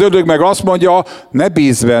 Az ördög meg azt mondja, ne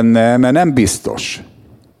bízz benne, mert nem biztos.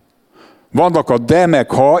 Vannak a de,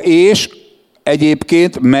 meg ha, és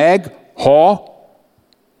egyébként meg ha,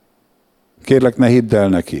 kérlek, ne hidd el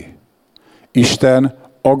neki. Isten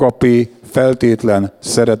agapé feltétlen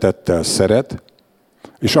szeretettel szeret,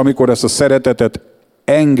 és amikor ezt a szeretetet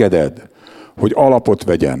engeded, hogy alapot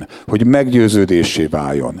vegyen, hogy meggyőződéssé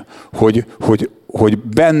váljon, hogy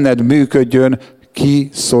benned működjön, ki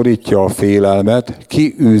szorítja a félelmet,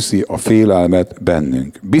 ki űzi a félelmet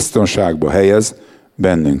bennünk. Biztonságba helyez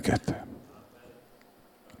bennünket.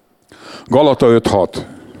 Galata 5.6.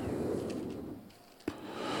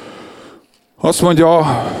 Azt mondja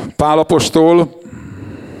Pál apostol,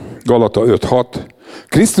 Galata 5.6,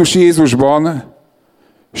 Krisztus Jézusban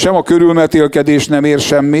sem a körülmetélkedés nem ér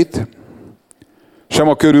semmit, sem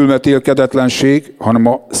a körülmetélkedetlenség, hanem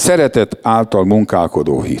a szeretet által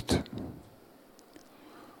munkálkodó hit.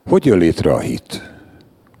 Hogy jön létre a hit?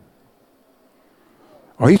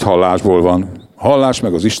 A hit hallásból van. Hallás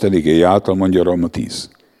meg az Isten igéje által, mondja Róma 10.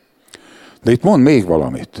 De itt mond még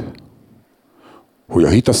valamit, hogy a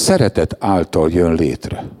hit a szeretet által jön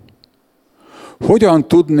létre. Hogyan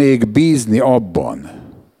tudnék bízni abban,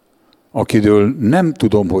 akiről nem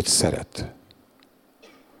tudom, hogy szeret?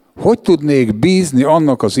 Hogy tudnék bízni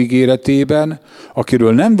annak az ígéretében,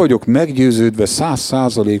 akiről nem vagyok meggyőződve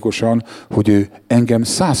 100%-osan, hogy ő engem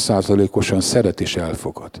 100%-osan szeret és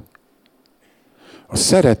elfogad? A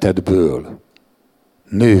szeretetből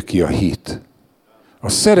nő ki a hit. A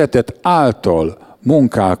szeretet által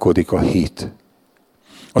munkálkodik a hit.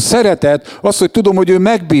 A szeretet az, hogy tudom, hogy ő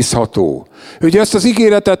megbízható. Ugye ezt az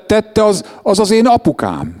ígéretet tette, az én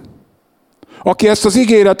apukám. Aki ezt az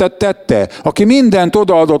ígéretet tette, aki mindent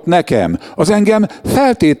odaadott nekem, az engem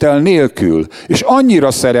feltétel nélkül, és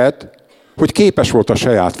annyira szeret, hogy képes volt a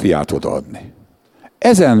saját fiát odaadni.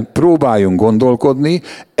 Ezen próbáljunk gondolkodni,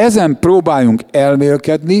 ezen próbáljunk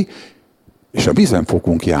elmélkedni, és a vízen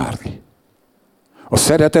fogunk járni. A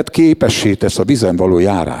szeretet képessé tesz a vízen való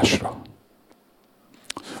járásra.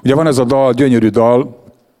 Ugye van ez a dal, gyönyörű dal,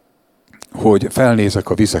 hogy felnézek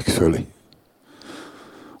a vizek fölé.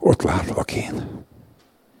 Ott látlak én.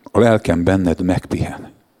 A lelkem benned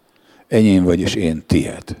megpihen. Enyém vagy, és én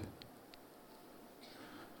tied.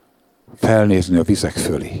 Felnézni a vizek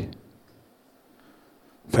fölé.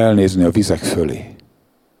 Felnézni a vizek fölé.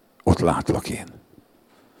 Ott látlak én.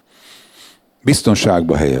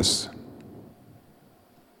 Biztonságba helyez.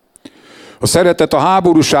 A szeretet a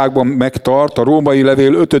háborúságban megtart, a római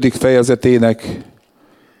levél 5. fejezetének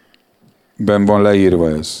ben van leírva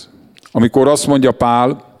ez. Amikor azt mondja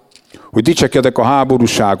Pál, hogy dicsekedek a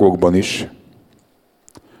háborúságokban is.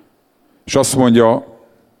 És azt mondja,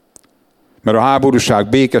 mert a háborúság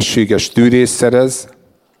békességes tűrést szerez,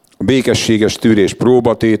 a békességes tűrés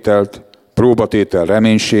próbatétel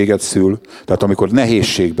reménységet szül, tehát amikor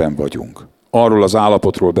nehézségben vagyunk. Arról az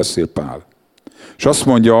állapotról beszél Pál. És azt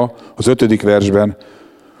mondja az 5. versben,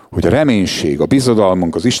 hogy a reménység, a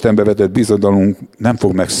bizodalmunk, az Istenbe vetett bizodalmunk nem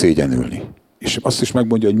fog megszégyenülni. És azt is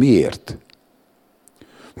megmondja, hogy miért.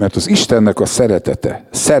 Mert az Istennek a szeretete,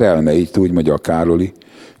 szerelme, így úgy mondja a Károli,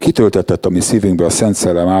 kitöltetett a mi szívünkbe a Szent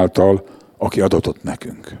Szellem által, aki adatott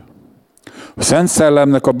nekünk. A Szent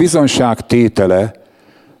Szellemnek a bizonyság tétele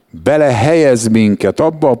belehelyez minket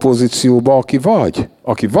abba a pozícióba, aki vagy,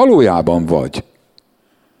 aki valójában vagy.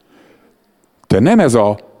 Te nem ez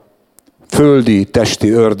a földi, testi,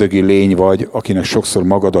 ördögi lény vagy, akinek sokszor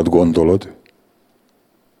magadat gondolod,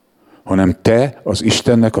 hanem te az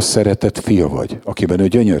Istennek a szeretett fia vagy, akiben ő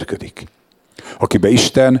gyönyörködik. Aki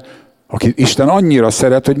Isten annyira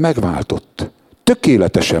szeret, hogy megváltott.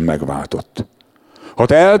 Tökéletesen megváltott. Ha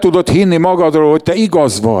te el tudod hinni magadról, hogy te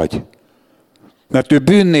igaz vagy, mert ő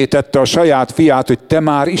bűnné tette a saját fiát, hogy te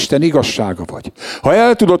már Isten igazsága vagy. Ha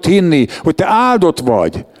el tudod hinni, hogy te áldott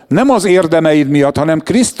vagy, nem az érdemeid miatt, hanem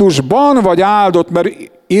Krisztusban vagy áldott, mert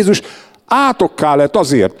Jézus átokká lett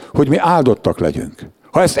azért, hogy mi áldottak legyünk.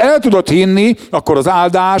 Ha ezt el tudod hinni, akkor az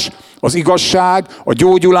áldás, az igazság, a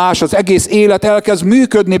gyógyulás, az egész élet elkezd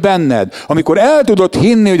működni benned. Amikor el tudod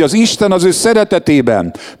hinni, hogy az Isten az ő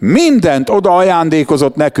szeretetében mindent oda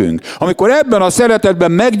ajándékozott nekünk, amikor ebben a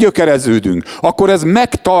szeretetben meggyökereződünk, akkor ez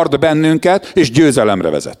megtart bennünket, és győzelemre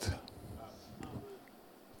vezet.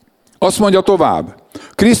 Azt mondja tovább,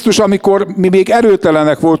 Krisztus, amikor mi még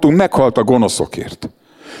erőtelenek voltunk, meghalt a gonoszokért.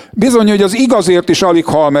 Bizony, hogy az igazért is alig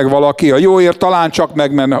hal meg valaki, a jóért talán csak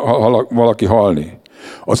megmenne valaki halni.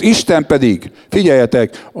 Az Isten pedig,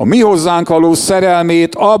 figyeljetek, a mi hozzánk való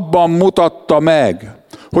szerelmét abban mutatta meg,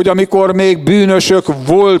 hogy amikor még bűnösök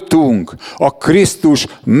voltunk, a Krisztus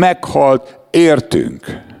meghalt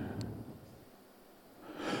értünk.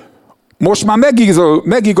 Most már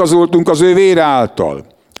megigazoltunk az ő vére által.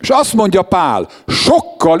 És azt mondja Pál,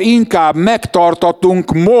 sokkal inkább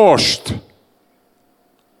megtartatunk most.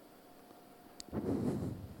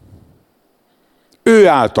 Ő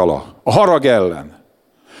általa, a harag ellen.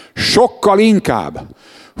 Sokkal inkább.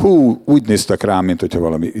 Hú, úgy néztek rám, mint hogyha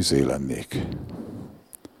valami lennék.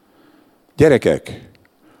 Gyerekek,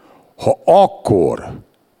 ha akkor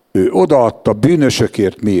ő odaadta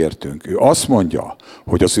bűnösökért miértünk, ő azt mondja,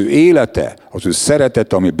 hogy az ő élete, az ő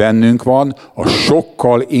szeretete, ami bennünk van, az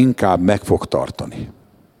sokkal inkább meg fog tartani.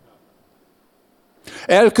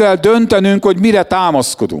 El kell döntenünk, hogy mire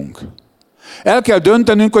támaszkodunk. El kell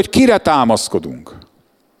döntenünk, hogy kire támaszkodunk.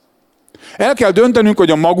 El kell döntenünk,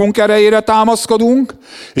 hogy a magunk erejére támaszkodunk,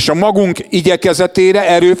 és a magunk igyekezetére,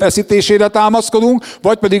 erőfeszítésére támaszkodunk,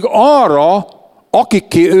 vagy pedig arra,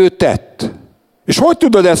 akikké ő tett. És hogy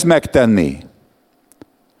tudod ezt megtenni?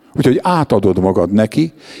 Úgyhogy átadod magad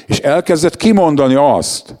neki, és elkezded kimondani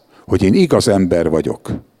azt, hogy én igaz ember vagyok.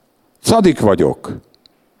 Cadik vagyok.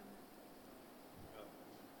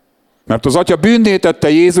 Mert az Atya bűnné tette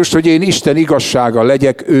Jézust, hogy én Isten igazsága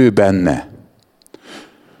legyek ő benne.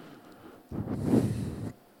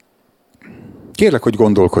 Kérlek, hogy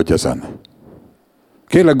gondolkodj ezen.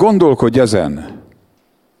 Kérlek, gondolkodj ezen.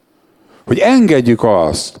 Hogy engedjük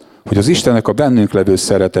azt, hogy az Istennek a bennünk levő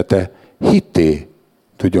szeretete hitté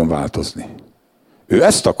tudjon változni. Ő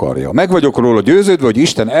ezt akarja. Meg vagyok róla győződve, hogy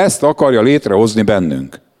Isten ezt akarja létrehozni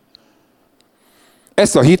bennünk.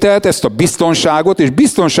 Ezt a hitet, ezt a biztonságot, és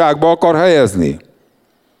biztonságba akar helyezni.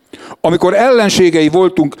 Amikor ellenségei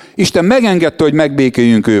voltunk, Isten megengedte, hogy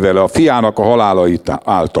megbékéljünk ővele a fiának a halála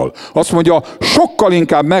által. Azt mondja, sokkal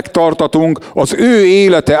inkább megtartatunk az ő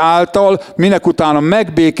élete által, minek utána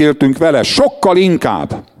megbékéltünk vele. Sokkal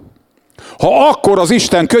inkább. Ha akkor az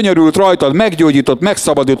Isten könyörült rajtad, meggyógyított,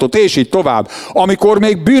 megszabadított, és így tovább, amikor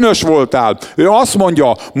még bűnös voltál, ő azt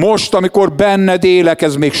mondja, most, amikor benned élek,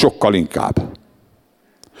 ez még sokkal inkább.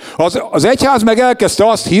 Az egyház meg elkezdte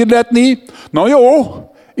azt hirdetni, na jó,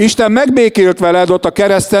 Isten megbékélt veled ott a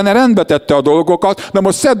kereszten, rendbe tette a dolgokat, de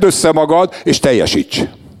most szedd össze magad, és teljesíts.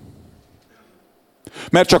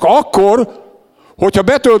 Mert csak akkor, hogyha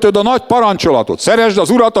betöltöd a nagy parancsolatot, szeresd az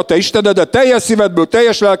Urat, a te Istenedet teljes szívedből,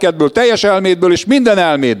 teljes lelkedből, teljes elmédből, és minden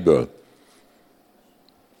elmédből.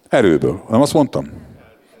 Erőből. Nem azt mondtam?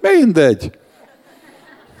 Mindegy.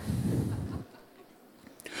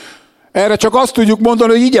 Erre csak azt tudjuk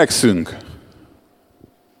mondani, hogy igyekszünk.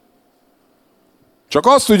 Csak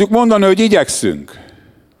azt tudjuk mondani, hogy igyekszünk.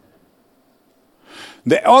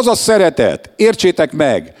 De az a szeretet, értsétek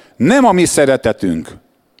meg, nem a mi szeretetünk,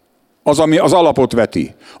 az, ami az alapot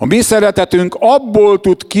veti. A mi szeretetünk abból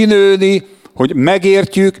tud kinőni, hogy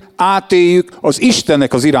megértjük, átéljük az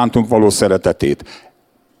Istennek az irántunk való szeretetét.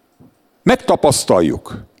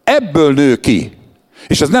 Megtapasztaljuk. Ebből nő ki.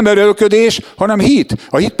 És ez nem erőlködés, hanem hit.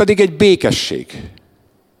 A hit pedig egy békesség.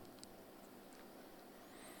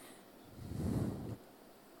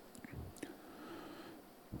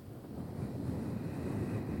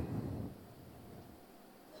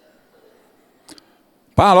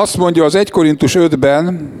 Pál azt mondja az 1 Korintus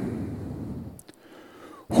 5-ben,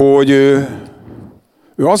 hogy ő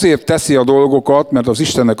azért teszi a dolgokat, mert az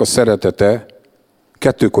Istennek a szeretete,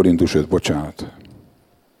 2 Korintus 5, bocsánat.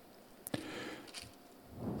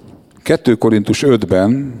 2 Korintus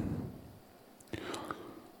 5-ben,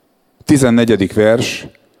 14. vers,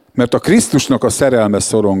 mert a Krisztusnak a szerelme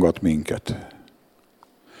szorongat minket.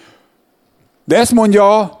 De ezt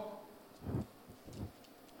mondja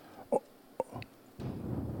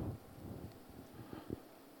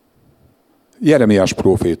Jeremiás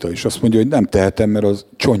próféta is. Azt mondja, hogy nem tehetem, mert az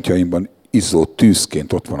csontjaimban izzó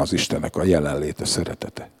tűzként ott van az Istennek a jelenléte,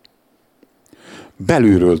 szeretete.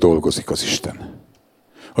 Belülről dolgozik az Isten.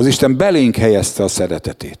 Az Isten belénk helyezte a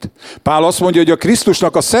szeretetét. Pál azt mondja, hogy a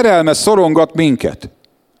Krisztusnak a szerelme szorongat minket.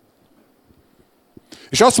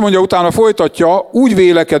 És azt mondja, utána folytatja, úgy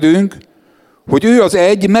vélekedünk, hogy ő az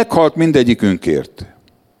egy meghalt mindegyikünkért.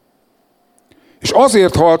 És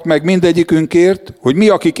azért halt meg mindegyikünkért, hogy mi,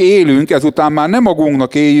 akik élünk, ezután már nem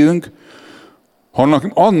magunknak éljünk,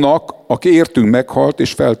 hanem annak, aki értünk meghalt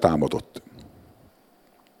és feltámadott.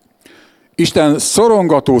 Isten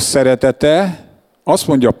szorongató szeretete, azt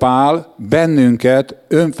mondja Pál, bennünket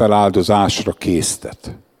önfeláldozásra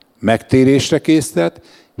késztet. Megtérésre késztet,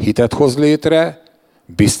 hitet hoz létre,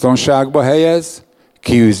 biztonságba helyez,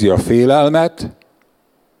 kiűzi a félelmet,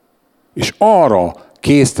 és arra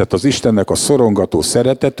késztet az Istennek a szorongató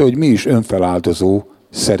szeretete, hogy mi is önfeláldozó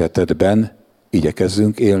szeretetben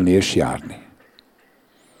igyekezzünk élni és járni.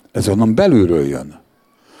 Ez onnan belülről jön.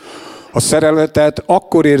 A szeretet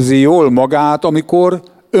akkor érzi jól magát, amikor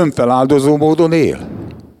önfeláldozó módon él.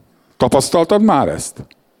 Tapasztaltad már ezt?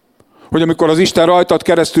 Hogy amikor az Isten rajtad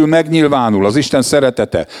keresztül megnyilvánul, az Isten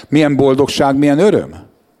szeretete, milyen boldogság, milyen öröm?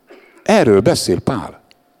 Erről beszél Pál.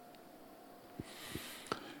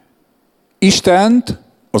 Istent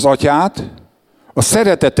az atyát a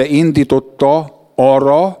szeretete indította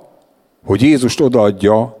arra, hogy Jézust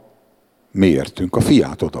odaadja miértünk, a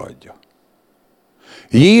fiát odaadja.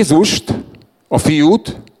 Jézust, a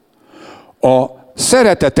fiút, a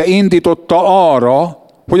szeretete indította arra,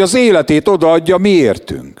 hogy az életét odaadja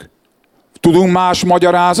miértünk. Tudunk más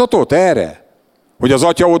magyarázatot erre? Hogy az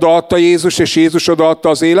atya odaadta Jézus, és Jézus odaadta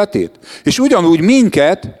az életét? És ugyanúgy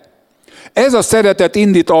minket ez a szeretet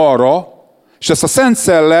indít arra, és ezt a Szent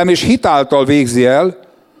Szellem és hitáltal végzi el,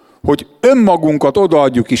 hogy önmagunkat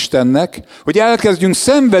odaadjuk Istennek, hogy elkezdjünk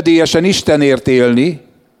szenvedélyesen Istenért élni.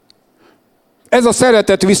 Ez a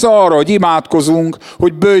szeretet visz arra, hogy imádkozunk,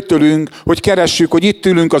 hogy böjtölünk, hogy keressük, hogy itt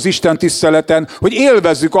ülünk az Isten tiszteleten, hogy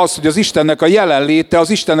élvezzük azt, hogy az Istennek a jelenléte, az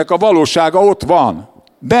Istennek a valósága ott van.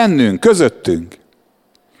 Bennünk, közöttünk.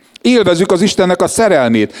 Élvezzük az Istennek a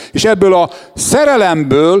szerelmét. És ebből a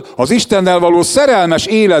szerelemből, az Istennel való szerelmes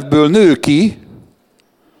életből nő ki,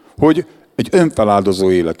 hogy egy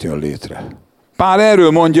önfeláldozó élet jön létre. Pál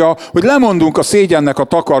erről mondja, hogy lemondunk a szégyennek a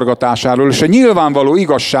takargatásáról, és a nyilvánvaló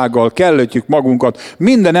igazsággal kelletjük magunkat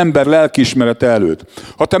minden ember lelkiismerete előtt.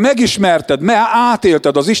 Ha te megismerted,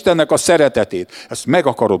 átélted az Istennek a szeretetét, ezt meg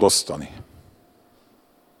akarod osztani.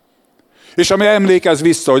 És ami emlékezz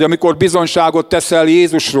vissza, hogy amikor bizonyságot teszel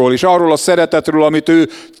Jézusról, és arról a szeretetről, amit ő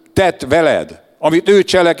tett veled, amit ő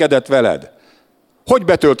cselekedett veled, hogy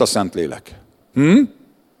betölt a Szentlélek?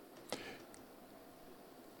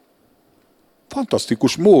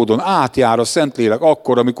 Fantasztikus módon átjár a Szentlélek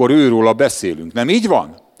akkor, amikor őróla beszélünk. Nem így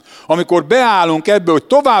van? Amikor beállunk ebből, hogy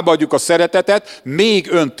továbbadjuk a szeretetet, még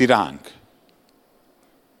önti ránk.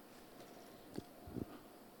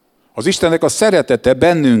 Az Istennek a szeretete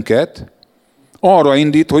bennünket arra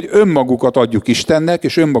indít, hogy önmagukat adjuk Istennek,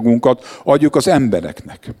 és önmagunkat adjuk az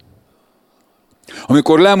embereknek.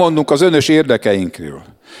 Amikor lemondunk az önös érdekeinkről,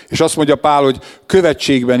 és azt mondja Pál, hogy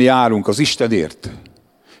követségben járunk az Istenért,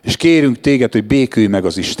 és kérünk téged, hogy békülj meg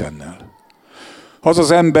az Istennel. Az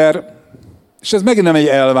az ember, és ez megint nem egy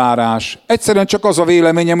elvárás, egyszerűen csak az a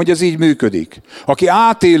véleményem, hogy ez így működik. Aki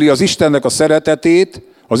átéli az Istennek a szeretetét,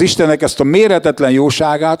 az Istennek ezt a mérhetetlen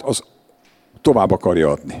jóságát, az tovább akarja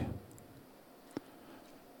adni.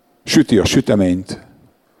 Süti a süteményt,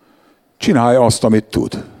 csinálja azt, amit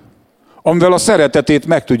tud. Amivel a szeretetét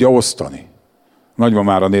meg tudja osztani.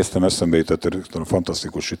 Nagymamára néztem, eszembe jutott a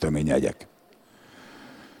fantasztikus süteményjegyek.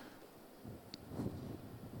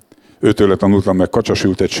 Őtőle tanultam meg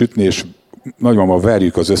kacsasültet sütni, és nagymama,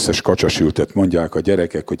 verjük az összes kacsasültet, mondják a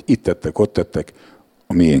gyerekek, hogy itt tettek, ott tettek,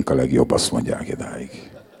 a miénk a legjobb, azt mondják idáig.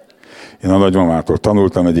 Én a nagymamától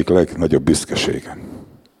tanultam, egyik legnagyobb büszkeségem.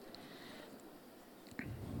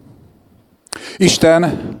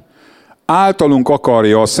 Isten általunk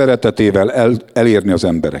akarja a szeretetével elérni az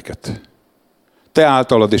embereket. Te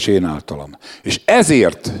általad és én általam. És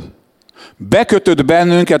ezért bekötött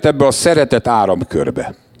bennünket ebbe a szeretet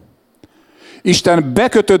áramkörbe. Isten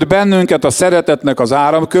bekötött bennünket a szeretetnek az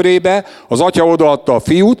áramkörébe, az Atya odaadta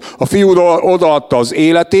a fiú odaadta az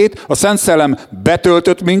életét, a Szent Szellem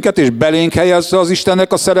betöltött minket, és belénk helyezte az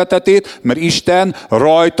Istennek a szeretetét, mert Isten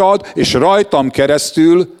rajtad és rajtam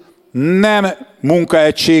keresztül nem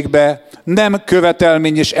munkaegységbe, nem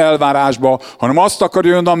követelmény és elvárásba, hanem azt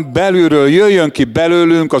akarja, hogy onnan belülről jöjjön ki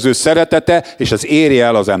belőlünk az ő szeretete, és ez érje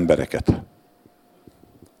el az embereket.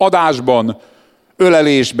 Adásban,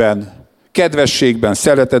 ölelésben, kedvességben,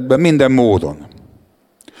 szeretetben, minden módon.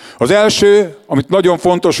 Az első, amit nagyon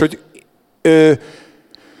fontos, hogy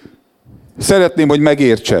szeretném, hogy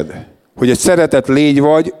megértsed, hogy egy szeretett lény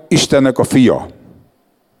vagy, Istennek a fia.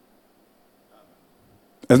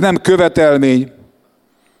 Ez nem követelmény,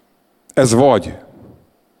 ez vagy.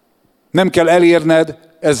 Nem kell elérned,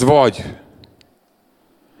 ez vagy.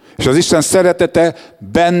 És az Isten szeretete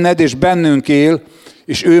benned és bennünk él,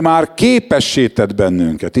 és ő már képessé tett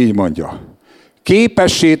bennünket, így mondja.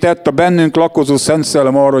 Képessé tett a bennünk lakozó Szent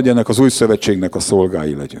Szellem arra, hogy ennek az új szövetségnek a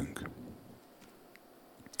szolgái legyünk.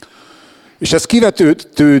 És ez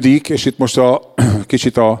kivetődik, és itt most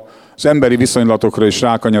kicsit az emberi viszonylatokra is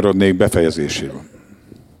rákanyarodnék befejezésében.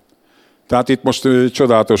 Tehát itt most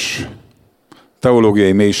csodálatos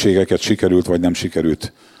teológiai mélységeket sikerült, vagy nem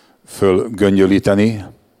sikerült fölgöngyölíteni.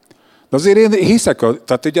 De azért én hiszek,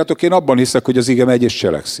 tehát tudjátok, én abban hiszek, hogy az ige megy és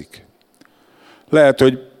cselekszik. Lehet,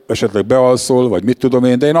 hogy esetleg bealszol, vagy mit tudom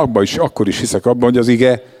én, de én akkor is hiszek abban, hogy az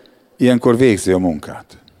ige ilyenkor végzi a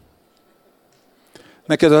munkát.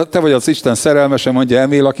 Neked te vagy az Isten szerelmese, mondja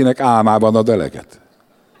Emil, akinek álmában ad eleget.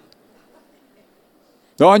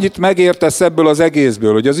 De annyit megértesz ebből az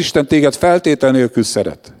egészből, hogy az Isten téged feltétel nélkül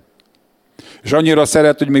szeret. És annyira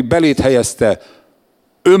szeret, hogy még beléd helyezte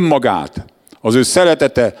önmagát, az ő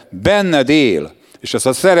szeretete benned él, és ez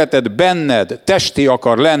a szeretet benned testé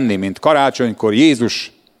akar lenni, mint karácsonykor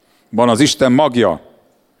Jézusban az Isten magja,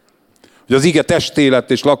 hogy az ige testé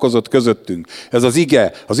lett és lakozott közöttünk. Ez az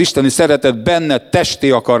ige, az isteni szeretet benned testé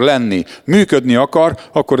akar lenni, működni akar,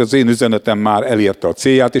 akkor az én üzenetem már elérte a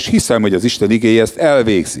célját, és hiszem, hogy az Isten igéje ezt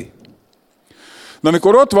elvégzi. De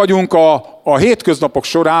amikor ott vagyunk a hétköznapok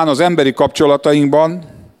során, az emberi kapcsolatainkban,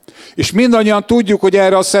 és mindannyian tudjuk, hogy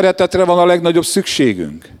erre a szeretetre van a legnagyobb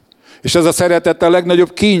szükségünk. És ez a szeretet a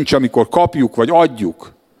legnagyobb kincs, amikor kapjuk, vagy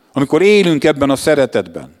adjuk. Amikor élünk ebben a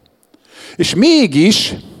szeretetben. És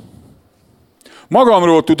mégis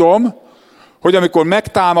magamról tudom, hogy amikor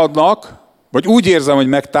megtámadnak, vagy úgy érzem, hogy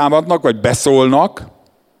megtámadnak, vagy beszólnak,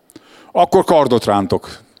 akkor kardot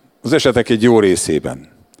rántok. Az esetek egy jó részében.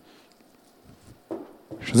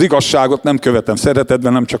 És az igazságot nem követem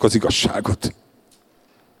szeretetben, nem csak az igazságot.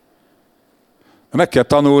 Meg kell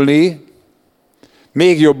tanulni,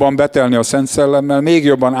 még jobban betelni a Szent Szellemmel, még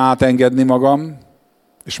jobban átengedni magam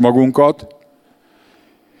és magunkat,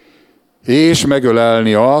 és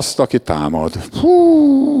megölelni azt, aki támad.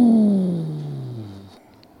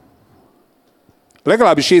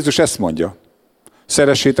 Legalábbis Jézus ezt mondja.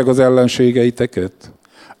 Szeressétek az ellenségeiteket,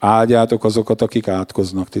 áldjátok azokat, akik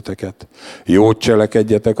átkoznak titeket. Jót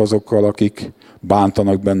cselekedjetek azokkal, akik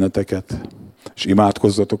bántanak benneteket. És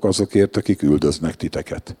imádkozzatok azokért, akik üldöznek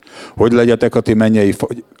titeket. Hogy legyetek a ti mennyei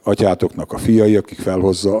atyátoknak a fiai, akik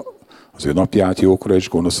felhozza az ő napját jókra és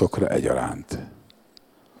gonoszokra egyaránt.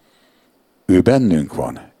 Ő bennünk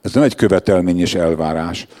van. Ez nem egy követelmény és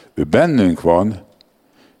elvárás. Ő bennünk van,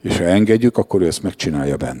 és ha engedjük, akkor ő ezt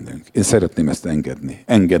megcsinálja bennünk. Én szeretném ezt engedni.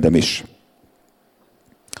 Engedem is.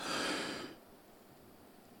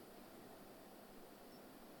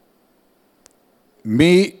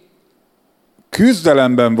 Mi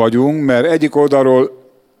küzdelemben vagyunk, mert egyik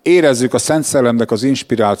oldalról érezzük a Szent Szellemnek az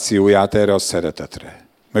inspirációját erre a szeretetre,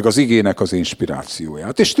 meg az igének az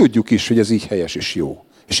inspirációját. És tudjuk is, hogy ez így helyes és jó.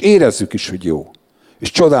 És érezzük is, hogy jó.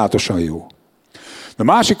 És csodálatosan jó. De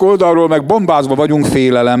másik oldalról meg bombázva vagyunk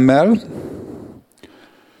félelemmel,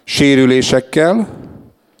 sérülésekkel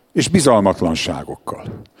és bizalmatlanságokkal.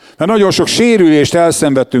 Mert nagyon sok sérülést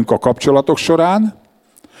elszenvedtünk a kapcsolatok során,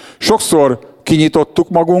 sokszor kinyitottuk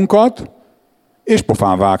magunkat, és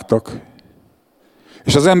pofán vágtak.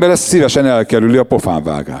 És az ember ezt szívesen elkerüli, a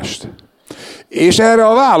pofánvágást. És erre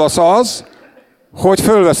a válasz az, hogy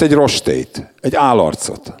fölvesz egy rostét, egy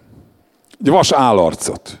állarcot. Egy vas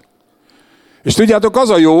állarcot. És tudjátok, az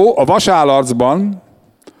a jó a vas állarcban,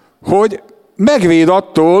 hogy megvéd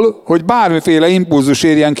attól, hogy bármiféle impulzus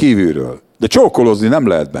érjen kívülről. De csókolózni nem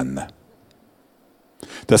lehet benne.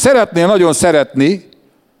 Te szeretnél nagyon szeretni,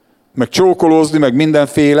 meg csókolózni, meg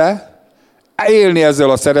mindenféle, élni ezzel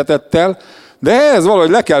a szeretettel, de ehhez valahogy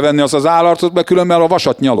le kell venni az állarcot, mert különben a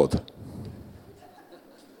vasat nyalod.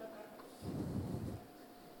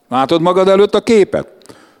 Látod magad előtt a képet?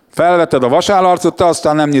 Felvetted a vasállarcot, te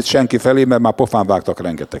aztán nem nyitsz senki felé, mert már pofán vágtak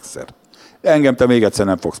rengetegszer. Engem te még egyszer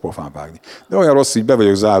nem fogsz pofán vágni. De olyan rossz, így be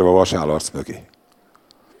vagyok zárva a vasállarc mögé.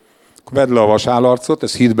 Vedd le a vasállarcot,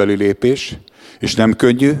 ez hitbeli lépés, és nem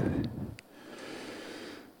könnyű.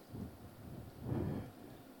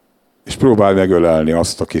 És próbálj megölelni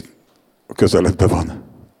azt, aki a közeledben van.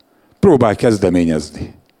 Próbálj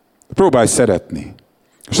kezdeményezni. Próbálj szeretni.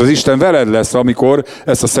 És az Isten veled lesz, amikor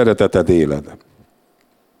ezt a szeretetet éled.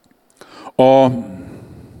 A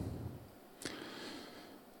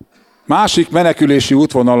másik menekülési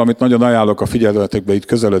útvonal, amit nagyon ajánlok a figyelmetekbe, itt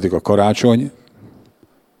közeledik a karácsony,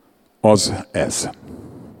 az ez.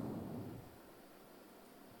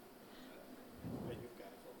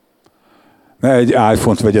 Ne egy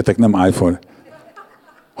iPhone-t vegyetek, nem iPhone.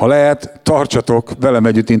 Ha lehet, tartsatok velem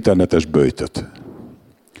együtt internetes böjtöt.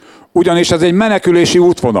 Ugyanis ez egy menekülési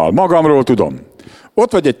útvonal, magamról tudom.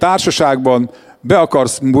 Ott vagy egy társaságban, be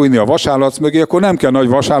akarsz bújni a vasállarc mögé, akkor nem kell nagy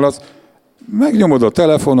vasállarc, megnyomod a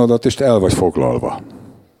telefonodat, és te el vagy foglalva.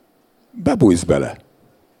 Bebújsz bele.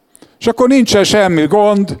 És akkor nincsen semmi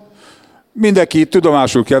gond, mindenki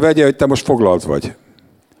tudomásul kell vegye, hogy te most foglalt vagy.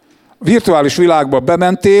 A virtuális világba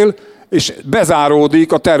bementél, és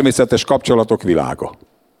bezáródik a természetes kapcsolatok világa.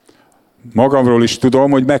 Magamról is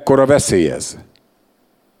tudom, hogy mekkora veszély ez.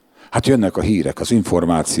 Hát jönnek a hírek, az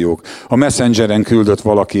információk, a Messengeren küldött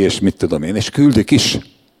valaki, és mit tudom én, és küldik is.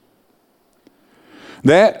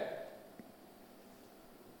 De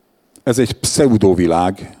ez egy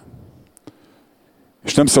pseudovilág,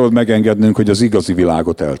 és nem szabad megengednünk, hogy az igazi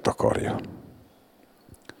világot eltakarja.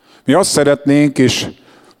 Mi azt szeretnénk, és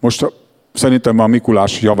most szerintem a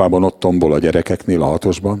Mikulás javában ott tombol a gyerekeknél a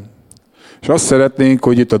 6-osban, és azt szeretnénk,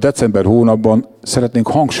 hogy itt a december hónapban szeretnénk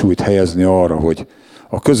hangsúlyt helyezni arra, hogy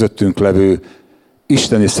a közöttünk levő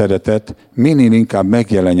isteni szeretet minél inkább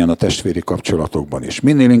megjelenjen a testvéri kapcsolatokban is.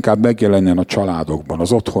 Minél inkább megjelenjen a családokban,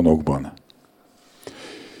 az otthonokban.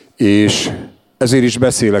 És ezért is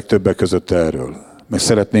beszélek többek között erről. Meg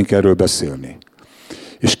szeretnénk erről beszélni.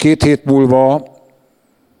 És 2 hét múlva,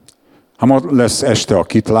 ma lesz este a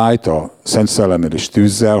Kit Light, a Szent Szellemmel és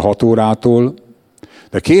Tűzzel 6 órától,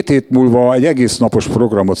 de 2 hét múlva egy egész napos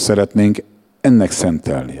programot szeretnénk ennek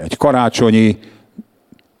szentelni. Egy karácsonyi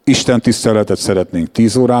istentiszteletet szeretnénk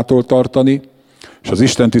 10 órától tartani, és az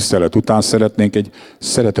istentisztelet után szeretnénk egy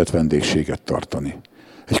szeretett vendégséget tartani.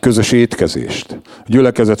 Egy közös étkezést. A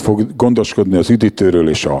gyülekezet fog gondoskodni az üdítőről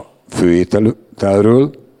és a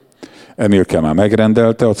főételről. Emilke már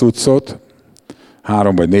megrendelte a cuccot.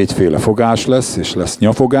 3 vagy 4 féle fogás lesz, és lesz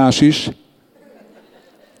nyafogás is.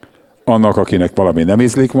 Annak, akinek valami nem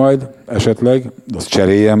ízlik majd, esetleg, az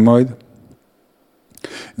cseréljen majd.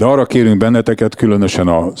 De arra kérünk benneteket, különösen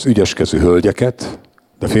az ügyeskező hölgyeket,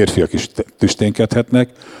 de férfiak is tüsténkedhetnek,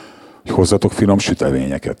 hogy hozzatok finom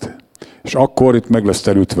süteményeket. És akkor itt meg lesz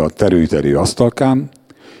terültve a terülterű asztalkám,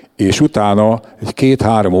 és utána egy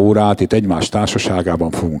 2-3 órát itt egymás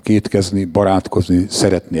társaságában fogunk étkezni, barátkozni,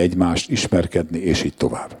 szeretni egymást, ismerkedni, és így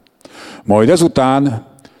tovább. Majd ezután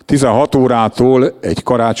 16 órától egy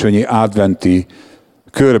karácsonyi adventi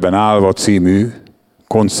Körben állva című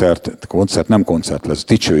koncert lesz,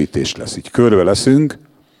 dicsőítés lesz. Így körbe leszünk,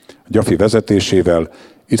 a Gyafi vezetésével,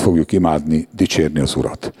 itt fogjuk imádni, dicsérni az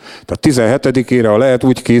Urat. Tehát 17-ére, ha lehet,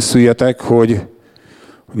 úgy készüljetek, hogy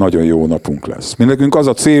nagyon jó napunk lesz. Nekünk az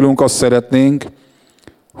a célunk, azt szeretnénk,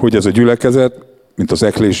 hogy ez a gyülekezet, mint az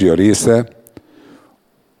eklézsia része,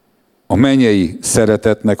 a mennyei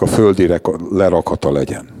szeretetnek a földi lerakata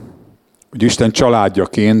legyen. Hogy Isten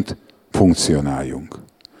családjaként funkcionáljunk.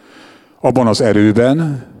 Abban az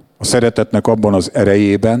erőben, a szeretetnek abban az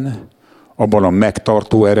erejében, abban a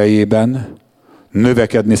megtartó erejében,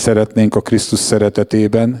 növekedni szeretnénk a Krisztus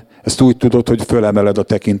szeretetében. Ezt úgy tudod, hogy fölemeled a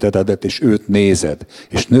tekintetedet, és őt nézed,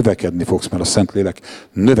 és növekedni fogsz, mert a Szentlélek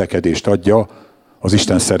növekedést adja az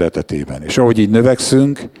Isten szeretetében. És ahogy így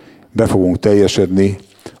növekszünk, be fogunk teljesedni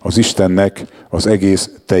az Istennek az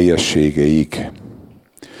egész teljességeig.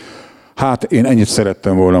 Hát én ennyit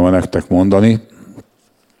szerettem volna ma nektek mondani.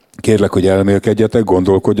 Kérlek, hogy elmélkedjetek,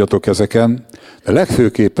 gondolkodjatok ezeken, de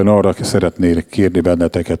legfőképpen arra szeretnék kérni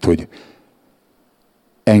benneteket, hogy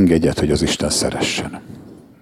engedjed, hogy az Isten szeressen.